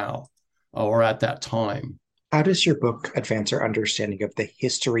under now, or at that time. How does your book advance our understanding of the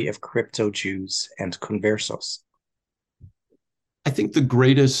history of crypto-Jews and conversos? I think the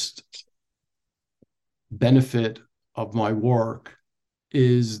greatest benefit of my work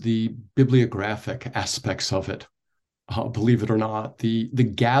is the bibliographic aspects of it. Believe it or not, the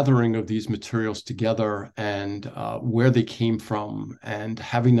gathering of these materials together, and where they came from, and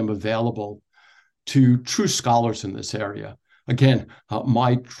having them available to true scholars in this area. Again,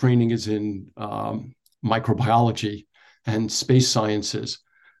 my training is in microbiology and space sciences.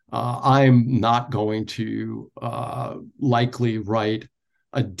 I'm not going to likely write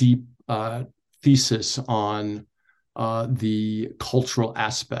a deep thesis on the cultural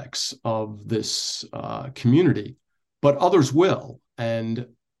aspects of this community, but others will. And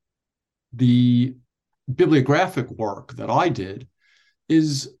the bibliographic work that I did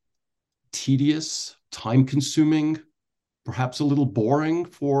is tedious, time-consuming, perhaps a little boring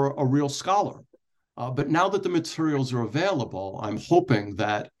for a real scholar. But now that the materials are available, I'm hoping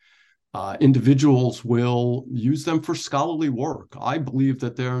that individuals will use them for scholarly work. I believe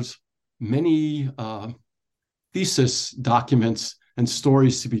that there's many thesis documents and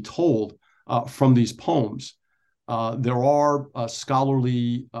stories to be told from these poems. There are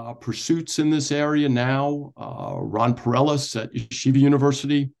scholarly pursuits in this area now. Ron Pareles at Yeshiva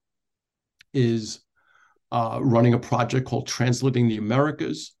University is running a project called Translating the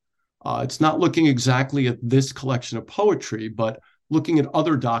Americas. It's not looking exactly at this collection of poetry, but looking at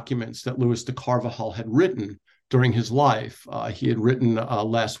other documents that Louis de Carvajal had written during his life. He had written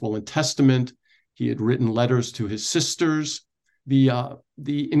Last Will and Testament. He had written letters to his sisters.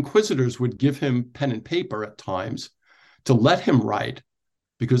 The inquisitors would give him pen and paper at times to let him write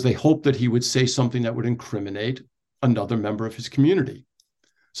because they hoped that he would say something that would incriminate another member of his community.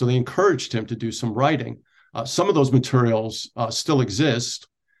 So they encouraged him to do some writing. Some of those materials still exist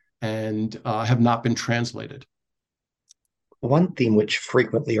and have not been translated. One theme which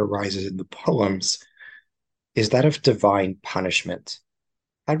frequently arises in the poems is that of divine punishment.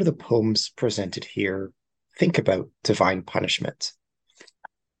 How do the poems presented here think about divine punishment?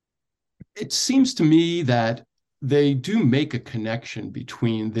 It seems to me that they do make a connection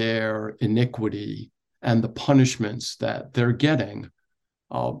between their iniquity and the punishments that they're getting.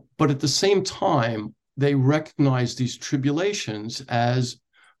 But at the same time, they recognize these tribulations as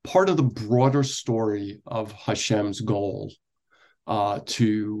part of the broader story of Hashem's goal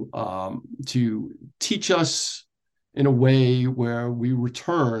to teach us in a way where we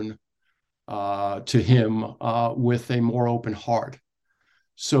return to him with a more open heart.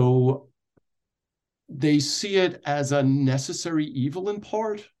 So they see it as a necessary evil in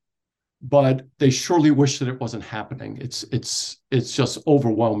part, but they surely wish that it wasn't happening. It's just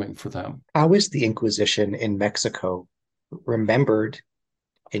overwhelming for them. How is the Inquisition in Mexico remembered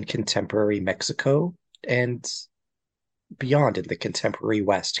in contemporary Mexico and beyond in the contemporary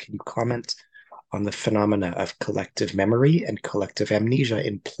West? Can you comment on the phenomena of collective memory and collective amnesia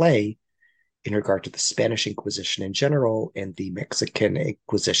in play in regard to the Spanish Inquisition in general and the Mexican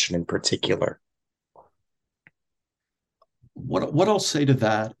Inquisition in particular? What I'll say to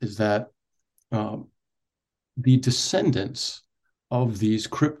that is that the descendants of these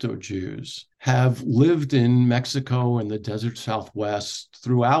crypto Jews have lived in Mexico and the desert Southwest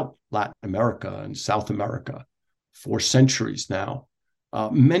throughout Latin America and South America for centuries now.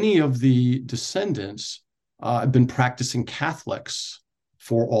 Many of the descendants have been practicing Catholics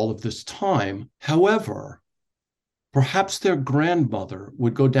for all of this time. However, perhaps their grandmother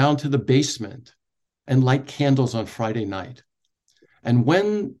would go down to the basement and light candles on Friday night. And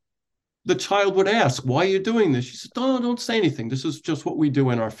when the child would ask, "Why are you doing this?" she said, "Oh, don't say anything. This is just what we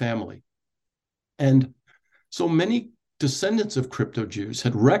do in our family." And so many descendants of crypto Jews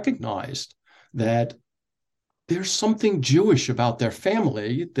had recognized that there's something Jewish about their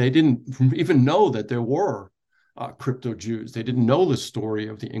family. They didn't even know that there were crypto Jews. They didn't know the story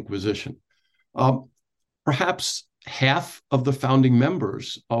of the Inquisition. Perhaps half of the founding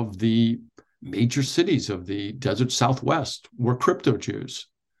members of the major cities of the desert Southwest were crypto Jews.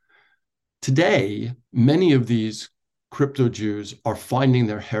 Today, many of these crypto Jews are finding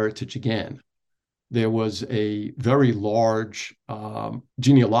their heritage again. There was a very large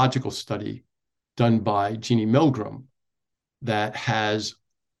genealogical study done by Jeannie Milgram that has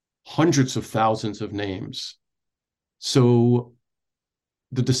hundreds of thousands of names. So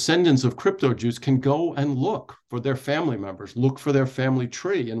the descendants of crypto Jews can go and look for their family members, look for their family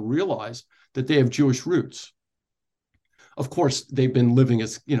tree, and realize that they have Jewish roots. Of course, they've been living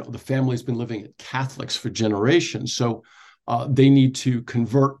as, the family's been living as Catholics for generations, so they need to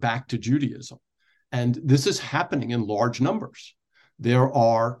convert back to Judaism. And this is happening in large numbers. There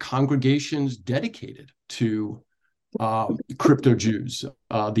are congregations dedicated to crypto Jews,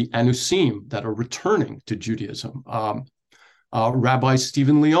 the Anusim, that are returning to Judaism. Rabbi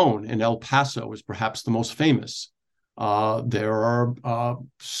Stephen Leon in El Paso is perhaps the most famous. There are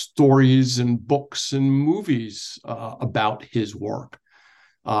stories and books and movies about his work.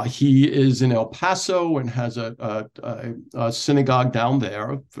 He is in El Paso and has a synagogue down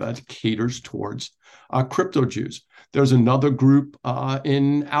there that caters towards crypto Jews. There's another group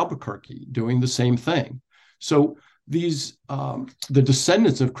in Albuquerque doing the same thing. So the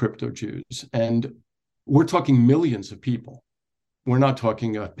descendants of crypto-Jews, and we're talking millions of people. We're not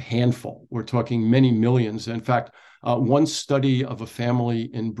talking a handful. We're talking many millions. In fact, one study of a family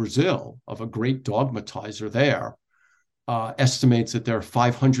in Brazil, of a great dogmatizer there, estimates that there are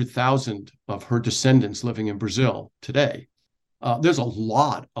 500,000 of her descendants living in Brazil today. There's a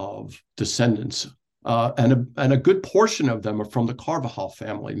lot of descendants, and a good portion of them are from the Carvajal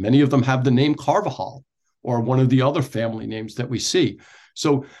family. Many of them have the name Carvajal, or one of the other family names that we see.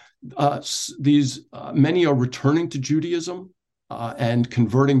 So many are returning to Judaism and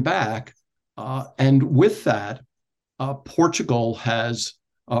converting back. And with that, Portugal has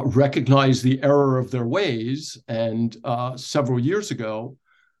recognized the error of their ways, and several years ago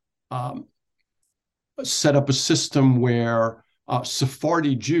set up a system where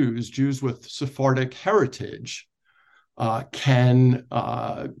Sephardi Jews with Sephardic heritage, can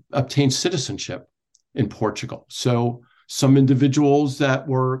obtain citizenship in Portugal. So some individuals that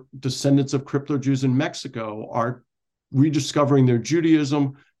were descendants of crypto-Jews in Mexico are rediscovering their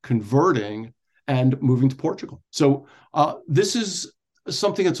Judaism, converting, and moving to Portugal. So this is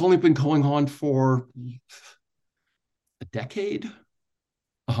something that's only been going on for a decade,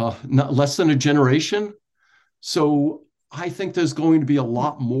 not less than a generation. So I think there's going to be a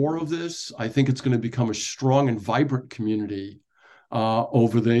lot more of this. I think it's going to become a strong and vibrant community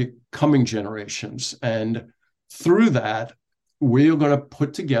over the coming generations. And through that, we're going to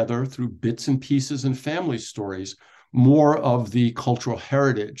put together, through bits and pieces and family stories, more of the cultural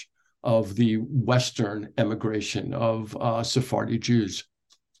heritage of the Western emigration of Sephardi Jews.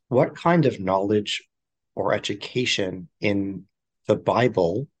 What kind of knowledge or education in the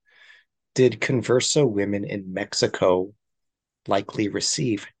Bible did converso women in Mexico likely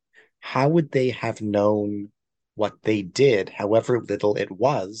receive? How would they have known what they did, however little it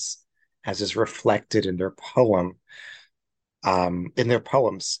was, as is reflected in their poems?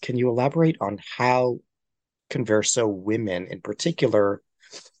 Can you elaborate on how converso women in particular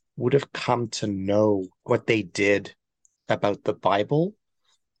would have come to know what they did about the Bible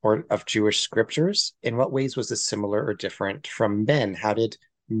or of Jewish scriptures? In what ways was this similar or different from men? How did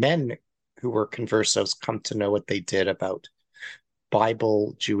men who were conversos come to know what they did about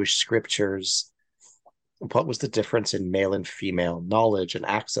Bible, Jewish scriptures? What was the difference in male and female knowledge and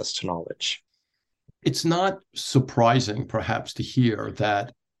access to knowledge? It's not surprising, perhaps, to hear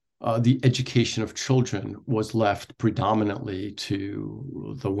that the education of children was left predominantly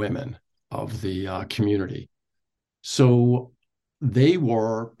to the women of the community. So they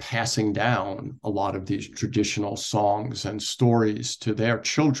were passing down a lot of these traditional songs and stories to their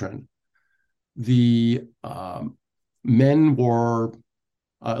children. The men were,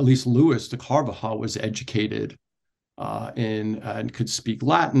 at least Luis de Carvajal was educated and could speak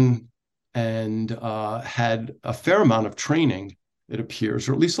Latin, and had a fair amount of training, it appears,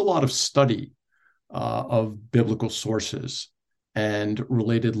 or at least a lot of study of biblical sources and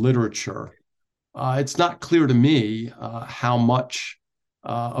related literature. It's not clear to me how much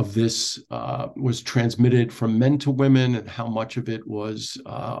of this was transmitted from men to women and how much of it was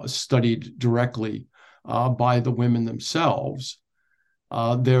studied directly by the women themselves.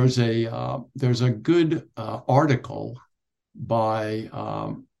 There's a good article by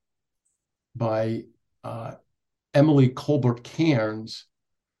Emily Colbert Cairns,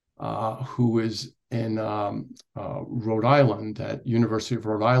 who is in Rhode Island, at University of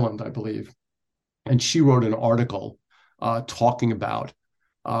Rhode Island, I believe. And she wrote an article talking about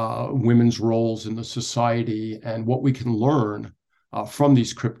women's roles in the society and what we can learn from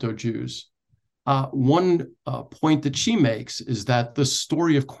these crypto-Jews. One point that she makes is that the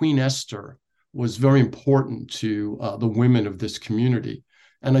story of Queen Esther was very important to the women of this community.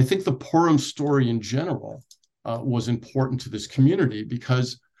 And I think the Purim story in general was important to this community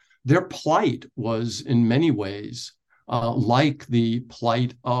because their plight was in many ways like the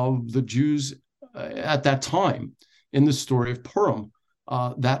plight of the Jews at that time. In the story of Purim,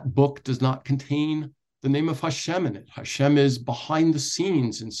 that book does not contain the name of Hashem in it. Hashem is behind the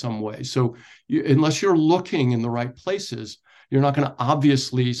scenes in some way. So unless you're looking in the right places, you're not going to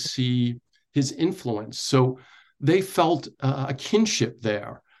obviously see his influence. So they felt a kinship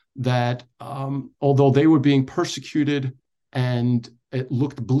there that although they were being persecuted and it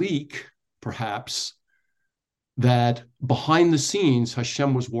looked bleak, perhaps, that behind the scenes,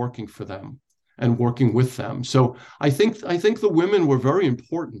 Hashem was working for them and working with them. So I think the women were very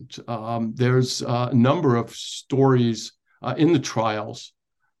important. There's a number of stories in the trials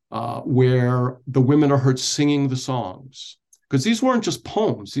where the women are heard singing the songs, because these weren't just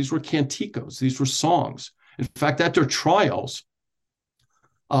poems, these were canticos, these were songs. In fact, at their trials,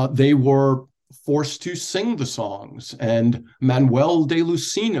 they were forced to sing the songs, and Manuel de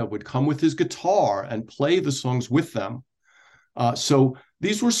Lucena would come with his guitar and play the songs with them. So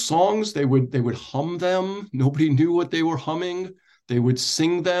these were songs, they would hum them. Nobody knew what they were humming. They would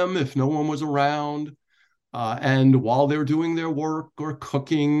sing them if no one was around. And while they're doing their work or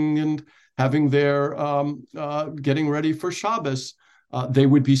cooking and having their getting ready for Shabbos, they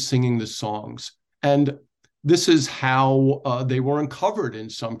would be singing the songs. And this is how they were uncovered in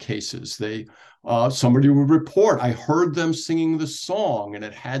some cases. Somebody would report, I heard them singing the song and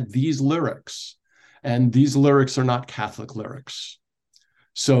it had these lyrics. And these lyrics are not Catholic lyrics.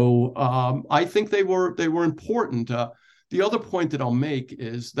 So I think they were important. The other point that I'll make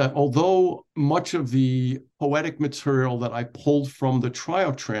is that although much of the poetic material that I pulled from the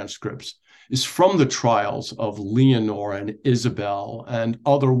trial transcripts is from the trials of Leonore and Isabel and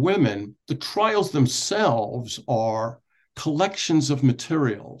other women, the trials themselves are collections of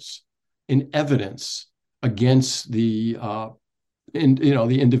materials in evidence against the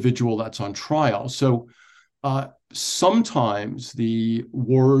individual that's on trial. So sometimes the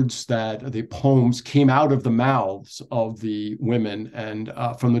words that the poems came out of the mouths of the women and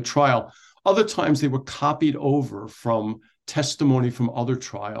from the trial. Other times they were copied over from testimony from other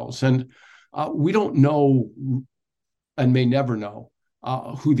trials. And we don't know and may never know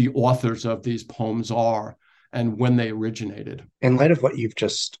who the authors of these poems are and when they originated. In light of what you've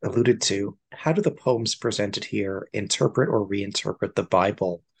just alluded to, how do the poems presented here interpret or reinterpret the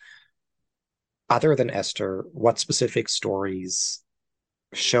Bible? Other than Esther, what specific stories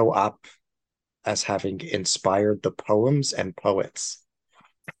show up as having inspired the poems and poets?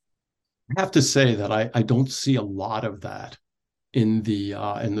 I have to say that I don't see a lot of that in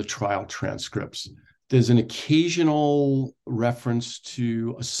the trial transcripts. There's an occasional reference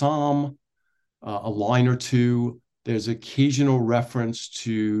to a psalm, a line or two. There's occasional reference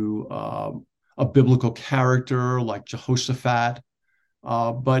to a biblical character like Jehoshaphat,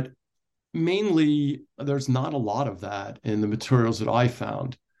 but mainly there's not a lot of that in the materials that I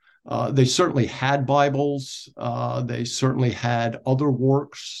found. They certainly had Bibles. They certainly had other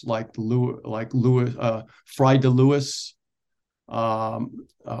works like Fray de Luis,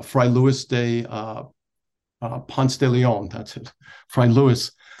 Fray Luis de Ponce de Leon. That's it, Fray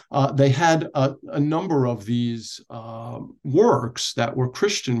Luis. They had a number of these works that were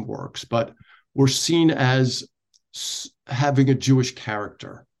Christian works, but were seen as having a Jewish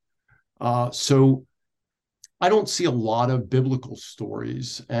character. So I don't see a lot of biblical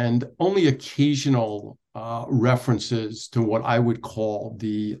stories and only occasional references to what I would call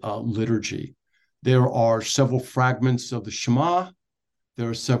the liturgy. There are several fragments of the Shema. There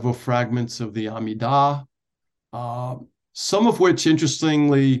are several fragments of the Amidah, some of which,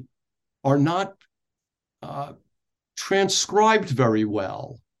 interestingly, are not transcribed very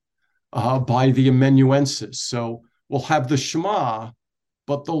well by the amanuensis. So we'll have the Shema,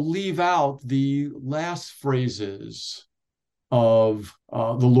 but they'll leave out the last phrases of the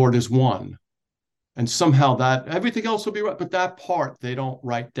Lord is one. And somehow that everything else will be right, but that part they don't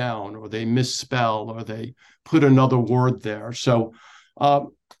write down, or they misspell, or they put another word there. So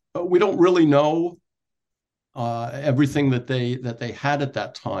we don't really know everything that they had at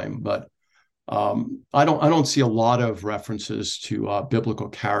that time, but I don't see a lot of references to biblical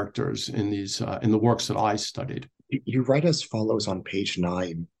characters in these in the works that I studied. You write as follows on page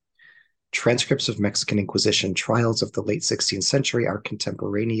 9. Transcripts of Mexican Inquisition trials of the late 16th century are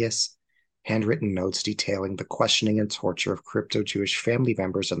contemporaneous, handwritten notes detailing the questioning and torture of crypto-Jewish family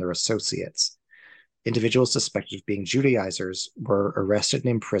members and their associates. Individuals suspected of being Judaizers were arrested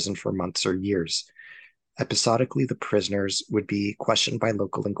and imprisoned for months or years. Episodically, the prisoners would be questioned by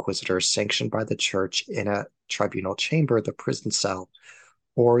local inquisitors sanctioned by the church in a tribunal chamber, the prison cell,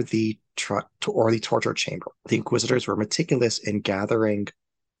 or the torture chamber. The inquisitors were meticulous in gathering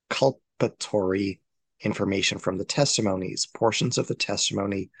culpatory information from the testimonies. Portions of the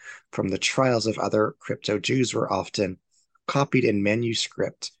testimony from the trials of other crypto-Jews were often copied in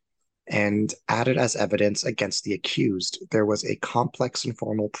manuscript and added as evidence against the accused. There was a complex and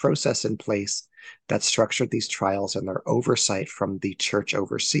formal process in place that structured these trials and their oversight from the church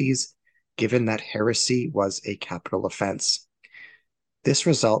overseas, given that heresy was a capital offense. This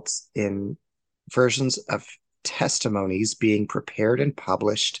results in versions of testimonies being prepared and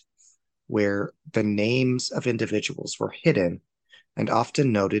published where the names of individuals were hidden and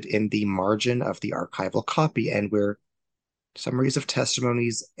often noted in the margin of the archival copy, and where summaries of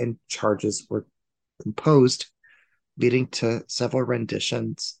testimonies and charges were composed, leading to several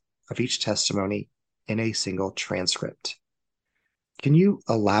renditions of each testimony in a single transcript. Can you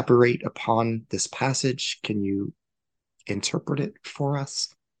elaborate upon this passage? Can you interpret it for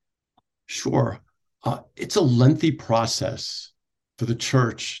us? Sure. It's a lengthy process for the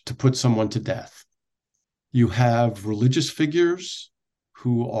church to put someone to death. You have religious figures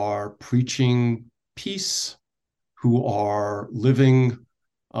who are preaching peace, who are living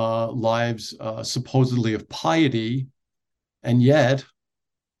lives supposedly of piety, and yet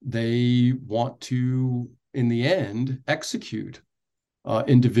they want to, in the end, execute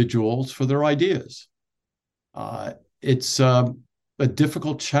individuals for their ideas. It's a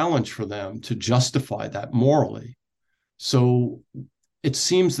difficult challenge for them to justify that morally. So it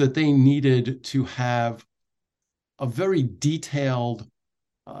seems that they needed to have a very detailed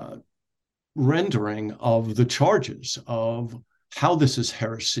rendering of the charges of how this is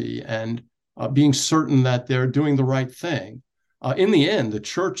heresy and being certain that they're doing the right thing. In the end, the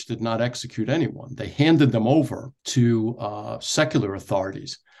church did not execute anyone. They handed them over to secular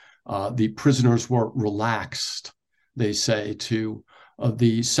authorities. The prisoners were relaxed, they say, to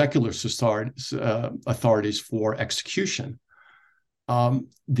the secular authorities for execution.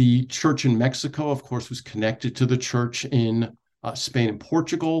 The church in Mexico, of course, was connected to the church in Spain and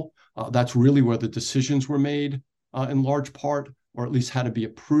Portugal. That's really where the decisions were made in large part, or at least had to be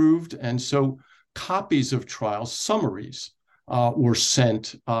approved. And so copies of trials, summaries, were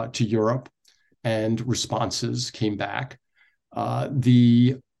sent to Europe, and responses came back.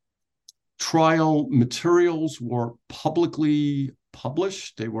 The trial materials were publicly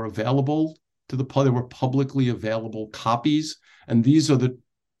published. They were available to the public. They were publicly available copies. And these are the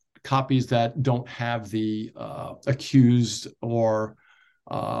copies that don't have the accused or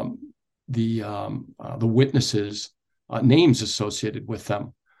the witnesses' names associated with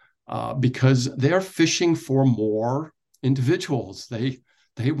them, because they're fishing for more individuals. They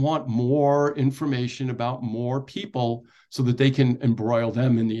want more information about more people so that they can embroil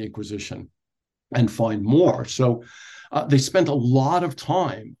them in the Inquisition and find more. So they spent a lot of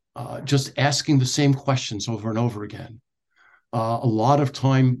time just asking the same questions over and over again. A lot of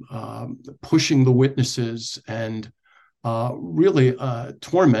time pushing the witnesses and really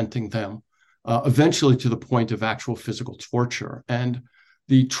tormenting them, eventually to the point of actual physical torture. And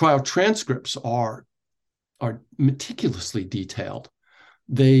the trial transcripts are meticulously detailed.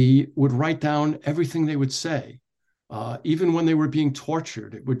 They would write down everything they would say. Even when they were being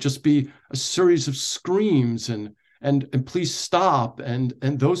tortured, it would just be a series of screams and please stop and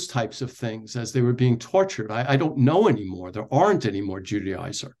those types of things as they were being tortured. I don't know anymore. There aren't any more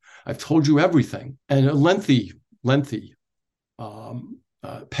Judaizer. I've told you everything. And lengthy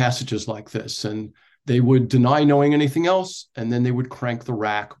passages like this. And they would deny knowing anything else, and then they would crank the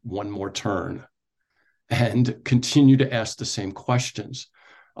rack one more turn and continue to ask the same questions.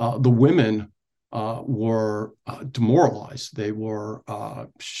 The women were demoralized. They were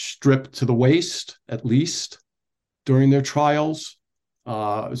stripped to the waist, at least, during their trials.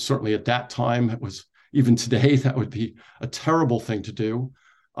 Certainly at that time, it was, even today, that would be a terrible thing to do.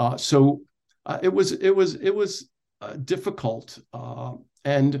 So it was difficult.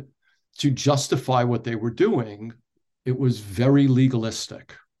 And to justify what they were doing, it was very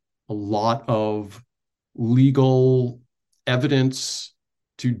legalistic. A lot of legal evidence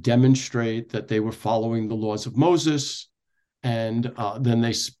to demonstrate that they were following the laws of Moses, and then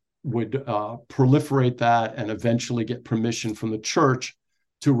they would proliferate that and eventually get permission from the church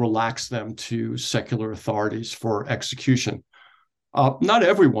to relax them to secular authorities for execution. Not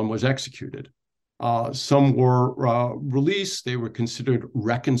everyone was executed. Some were released. They were considered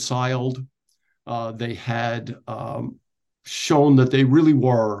reconciled. They had shown that they really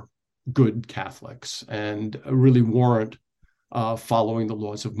were good Catholics and really weren't following the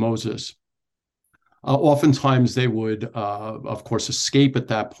laws of Moses. Oftentimes they would, of course, escape at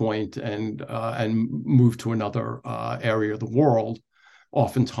that point and move to another area of the world,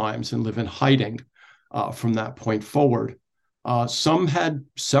 oftentimes, and live in hiding from that point forward. Some had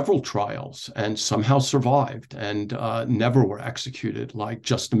several trials and somehow survived and never were executed, like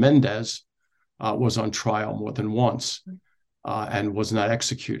Justa Mendez was on trial more than once and was not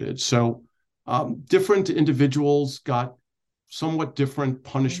executed. So different individuals got somewhat different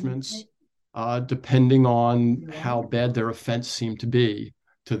punishments depending on how bad their offense seemed to be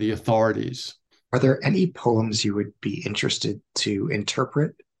to the authorities. Are there any poems you would be interested to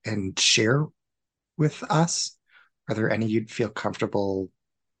interpret and share with us? Are there any you'd feel comfortable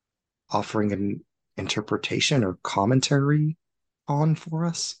offering an interpretation or commentary on for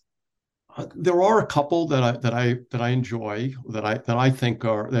us? There are a couple that I enjoy, that I think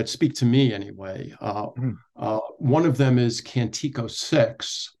that speak to me anyway. One of them is Cantico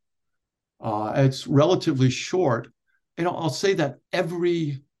 6. It's relatively short. I'll say that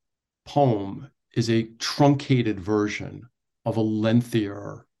every poem is a truncated version of a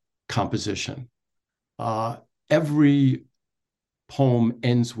lengthier composition. Every poem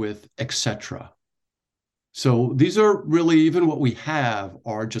ends with etc. So these are really, even what we have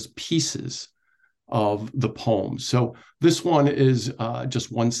are just pieces of the poem. So this one is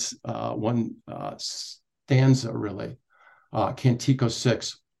just one stanza, really, Cantico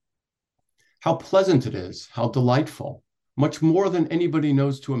 6. How pleasant it is, how delightful, much more than anybody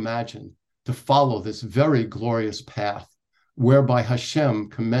knows to imagine, to follow this very glorious path, whereby Hashem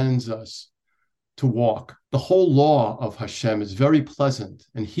commends us to walk. The whole law of Hashem is very pleasant,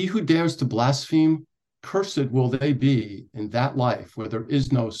 and he who dares to blaspheme, cursed will they be in that life where there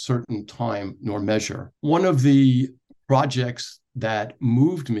is no certain time nor measure. One of the projects that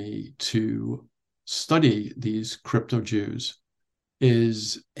moved me to study these crypto-Jews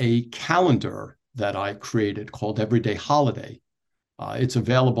is a calendar that I created called Everyday Holiday. It's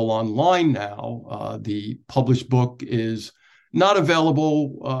available online now. The published book is not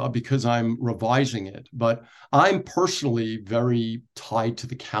available because I'm revising it, but I'm personally very tied to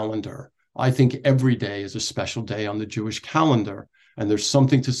the calendar. I think every day is a special day on the Jewish calendar, and there's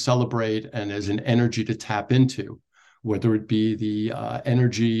something to celebrate and there's an energy to tap into, whether it be the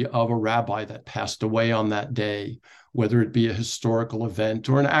energy of a rabbi that passed away on that day, whether it be a historical event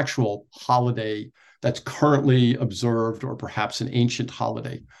or an actual holiday that's currently observed, or perhaps an ancient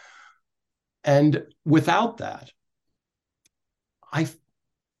holiday. And without that, I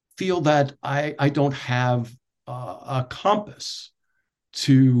feel that I don't have a compass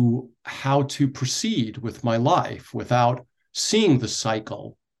to how to proceed with my life without seeing the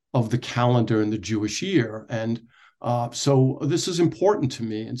cycle of the calendar in the Jewish year. And so this is important to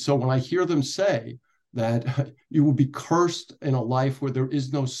me. And so when I hear them say that you will be cursed in a life where there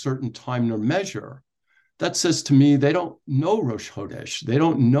is no certain time nor measure, that says to me they don't know Rosh Chodesh. They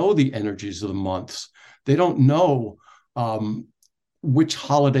don't know the energies of the months. They don't know which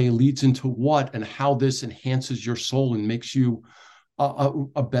holiday leads into what and how this enhances your soul and makes you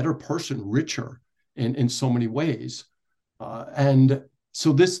a better person, richer in so many ways. And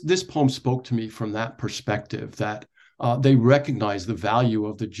so this poem spoke to me from that perspective, that they recognize the value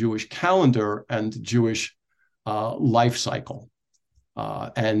of the Jewish calendar and the Jewish life cycle.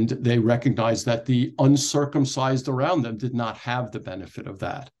 And they recognize that the uncircumcised around them did not have the benefit of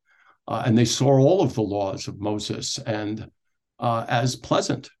that. And they saw all of the laws of Moses and as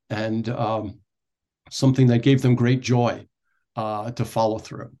pleasant and something that gave them great joy to follow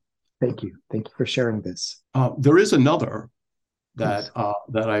through. Thank you. Thank you for sharing this. There is another that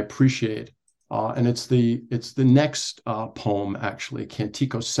I appreciate, and it's the next poem, actually,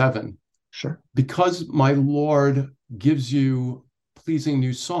 Cantico 7. Sure. Because my Lord gives you pleasing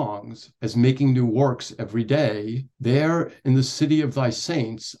new songs as making new works every day, there in the city of thy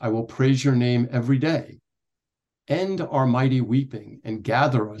saints, I will praise your name every day. End our mighty weeping and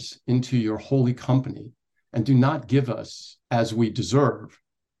gather us into your holy company, and do not give us as we deserve,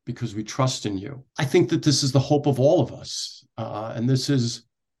 because we trust in you. I think that this is the hope of all of us. And this is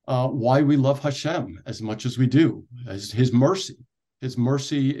why we love Hashem as much as we do, as his mercy. His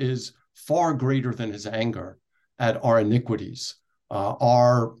mercy is far greater than his anger at our iniquities.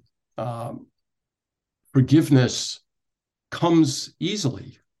 Our forgiveness comes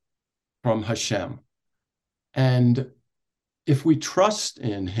easily from Hashem. And if we trust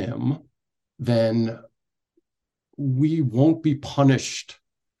in him, then we won't be punished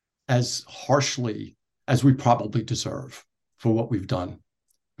as harshly as we probably deserve for what we've done,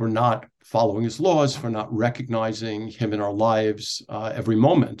 for not following his laws, for not recognizing him in our lives every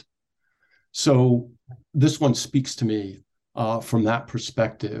moment. So this one speaks to me from that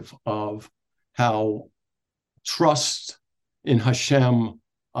perspective of how trust in Hashem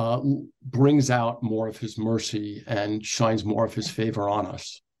brings out more of his mercy and shines more of his favor on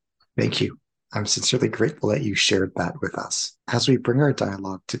us. Thank you. I'm sincerely grateful that you shared that with us. As we bring our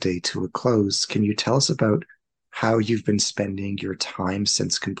dialogue today to a close, can you tell us about how you've been spending your time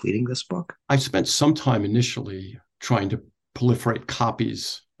since completing this book? I've spent some time initially trying to proliferate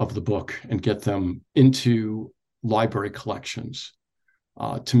copies of the book and get them into library collections.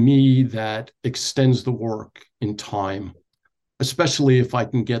 To me, that extends the work in time, especially if I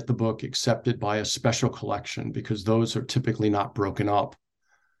can get the book accepted by a special collection, because those are typically not broken up.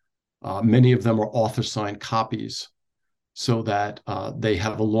 Many of them are author-signed copies so that they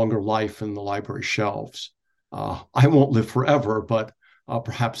have a longer life in the library shelves. I won't live forever, but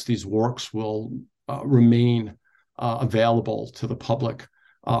perhaps these works will remain available to the public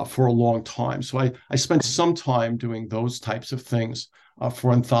for a long time. So I spent some time doing those types of things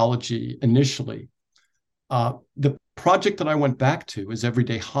for anthology initially. The project that I went back to is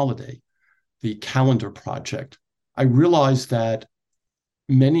Everyday Holiday, the calendar project. I realized that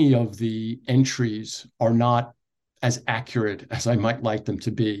many of the entries are not as accurate as I might like them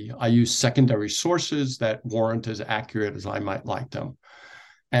to be. I use secondary sources that weren't as accurate as I might like them.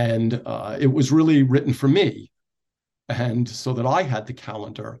 And it was really written for me. And so that I had the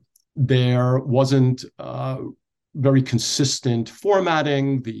calendar. There wasn't very consistent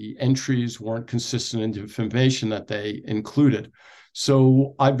formatting. The entries weren't consistent in the information that they included.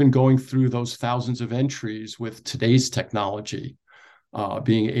 So I've been going through those thousands of entries with today's technology,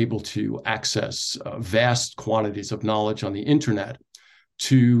 being able to access vast quantities of knowledge on the internet,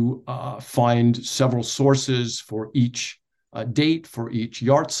 to find several sources for each date, for each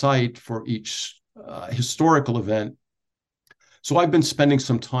yahrzeit, for each historical event. So I've been spending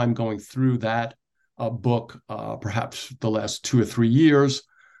some time going through that book, perhaps the last 2 or 3 years.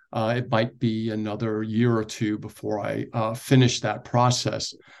 It might be another year or two before I finish that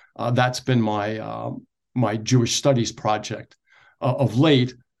process. That's been my Jewish studies project of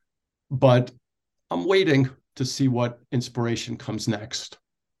late, but I'm waiting to see what inspiration comes next.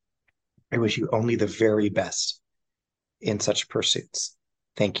 I wish you only the very best in such pursuits.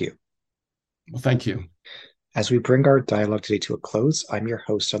 Thank you. Well, thank you. As we bring our dialogue today to a close, I'm your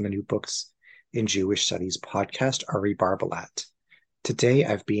host on the New Books in Jewish Studies podcast, Ari Barbalat. Today,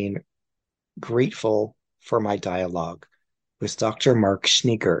 I've been grateful for my dialogue with Dr. Mark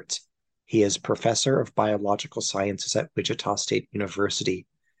Schneegert. He is professor of biological sciences at Wichita State University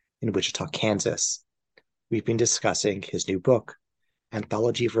in Wichita, Kansas. We've been discussing his new book,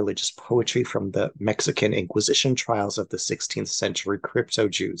 Anthology of Religious Poetry from the Mexican Inquisition Trials of the 16th Century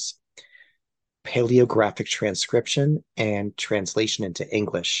Crypto-Jews, Paleographic Transcription and Translation into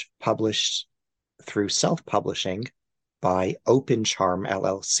English, published through self-publishing by Open Charm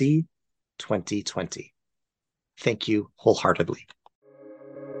LLC 2020. Thank you wholeheartedly.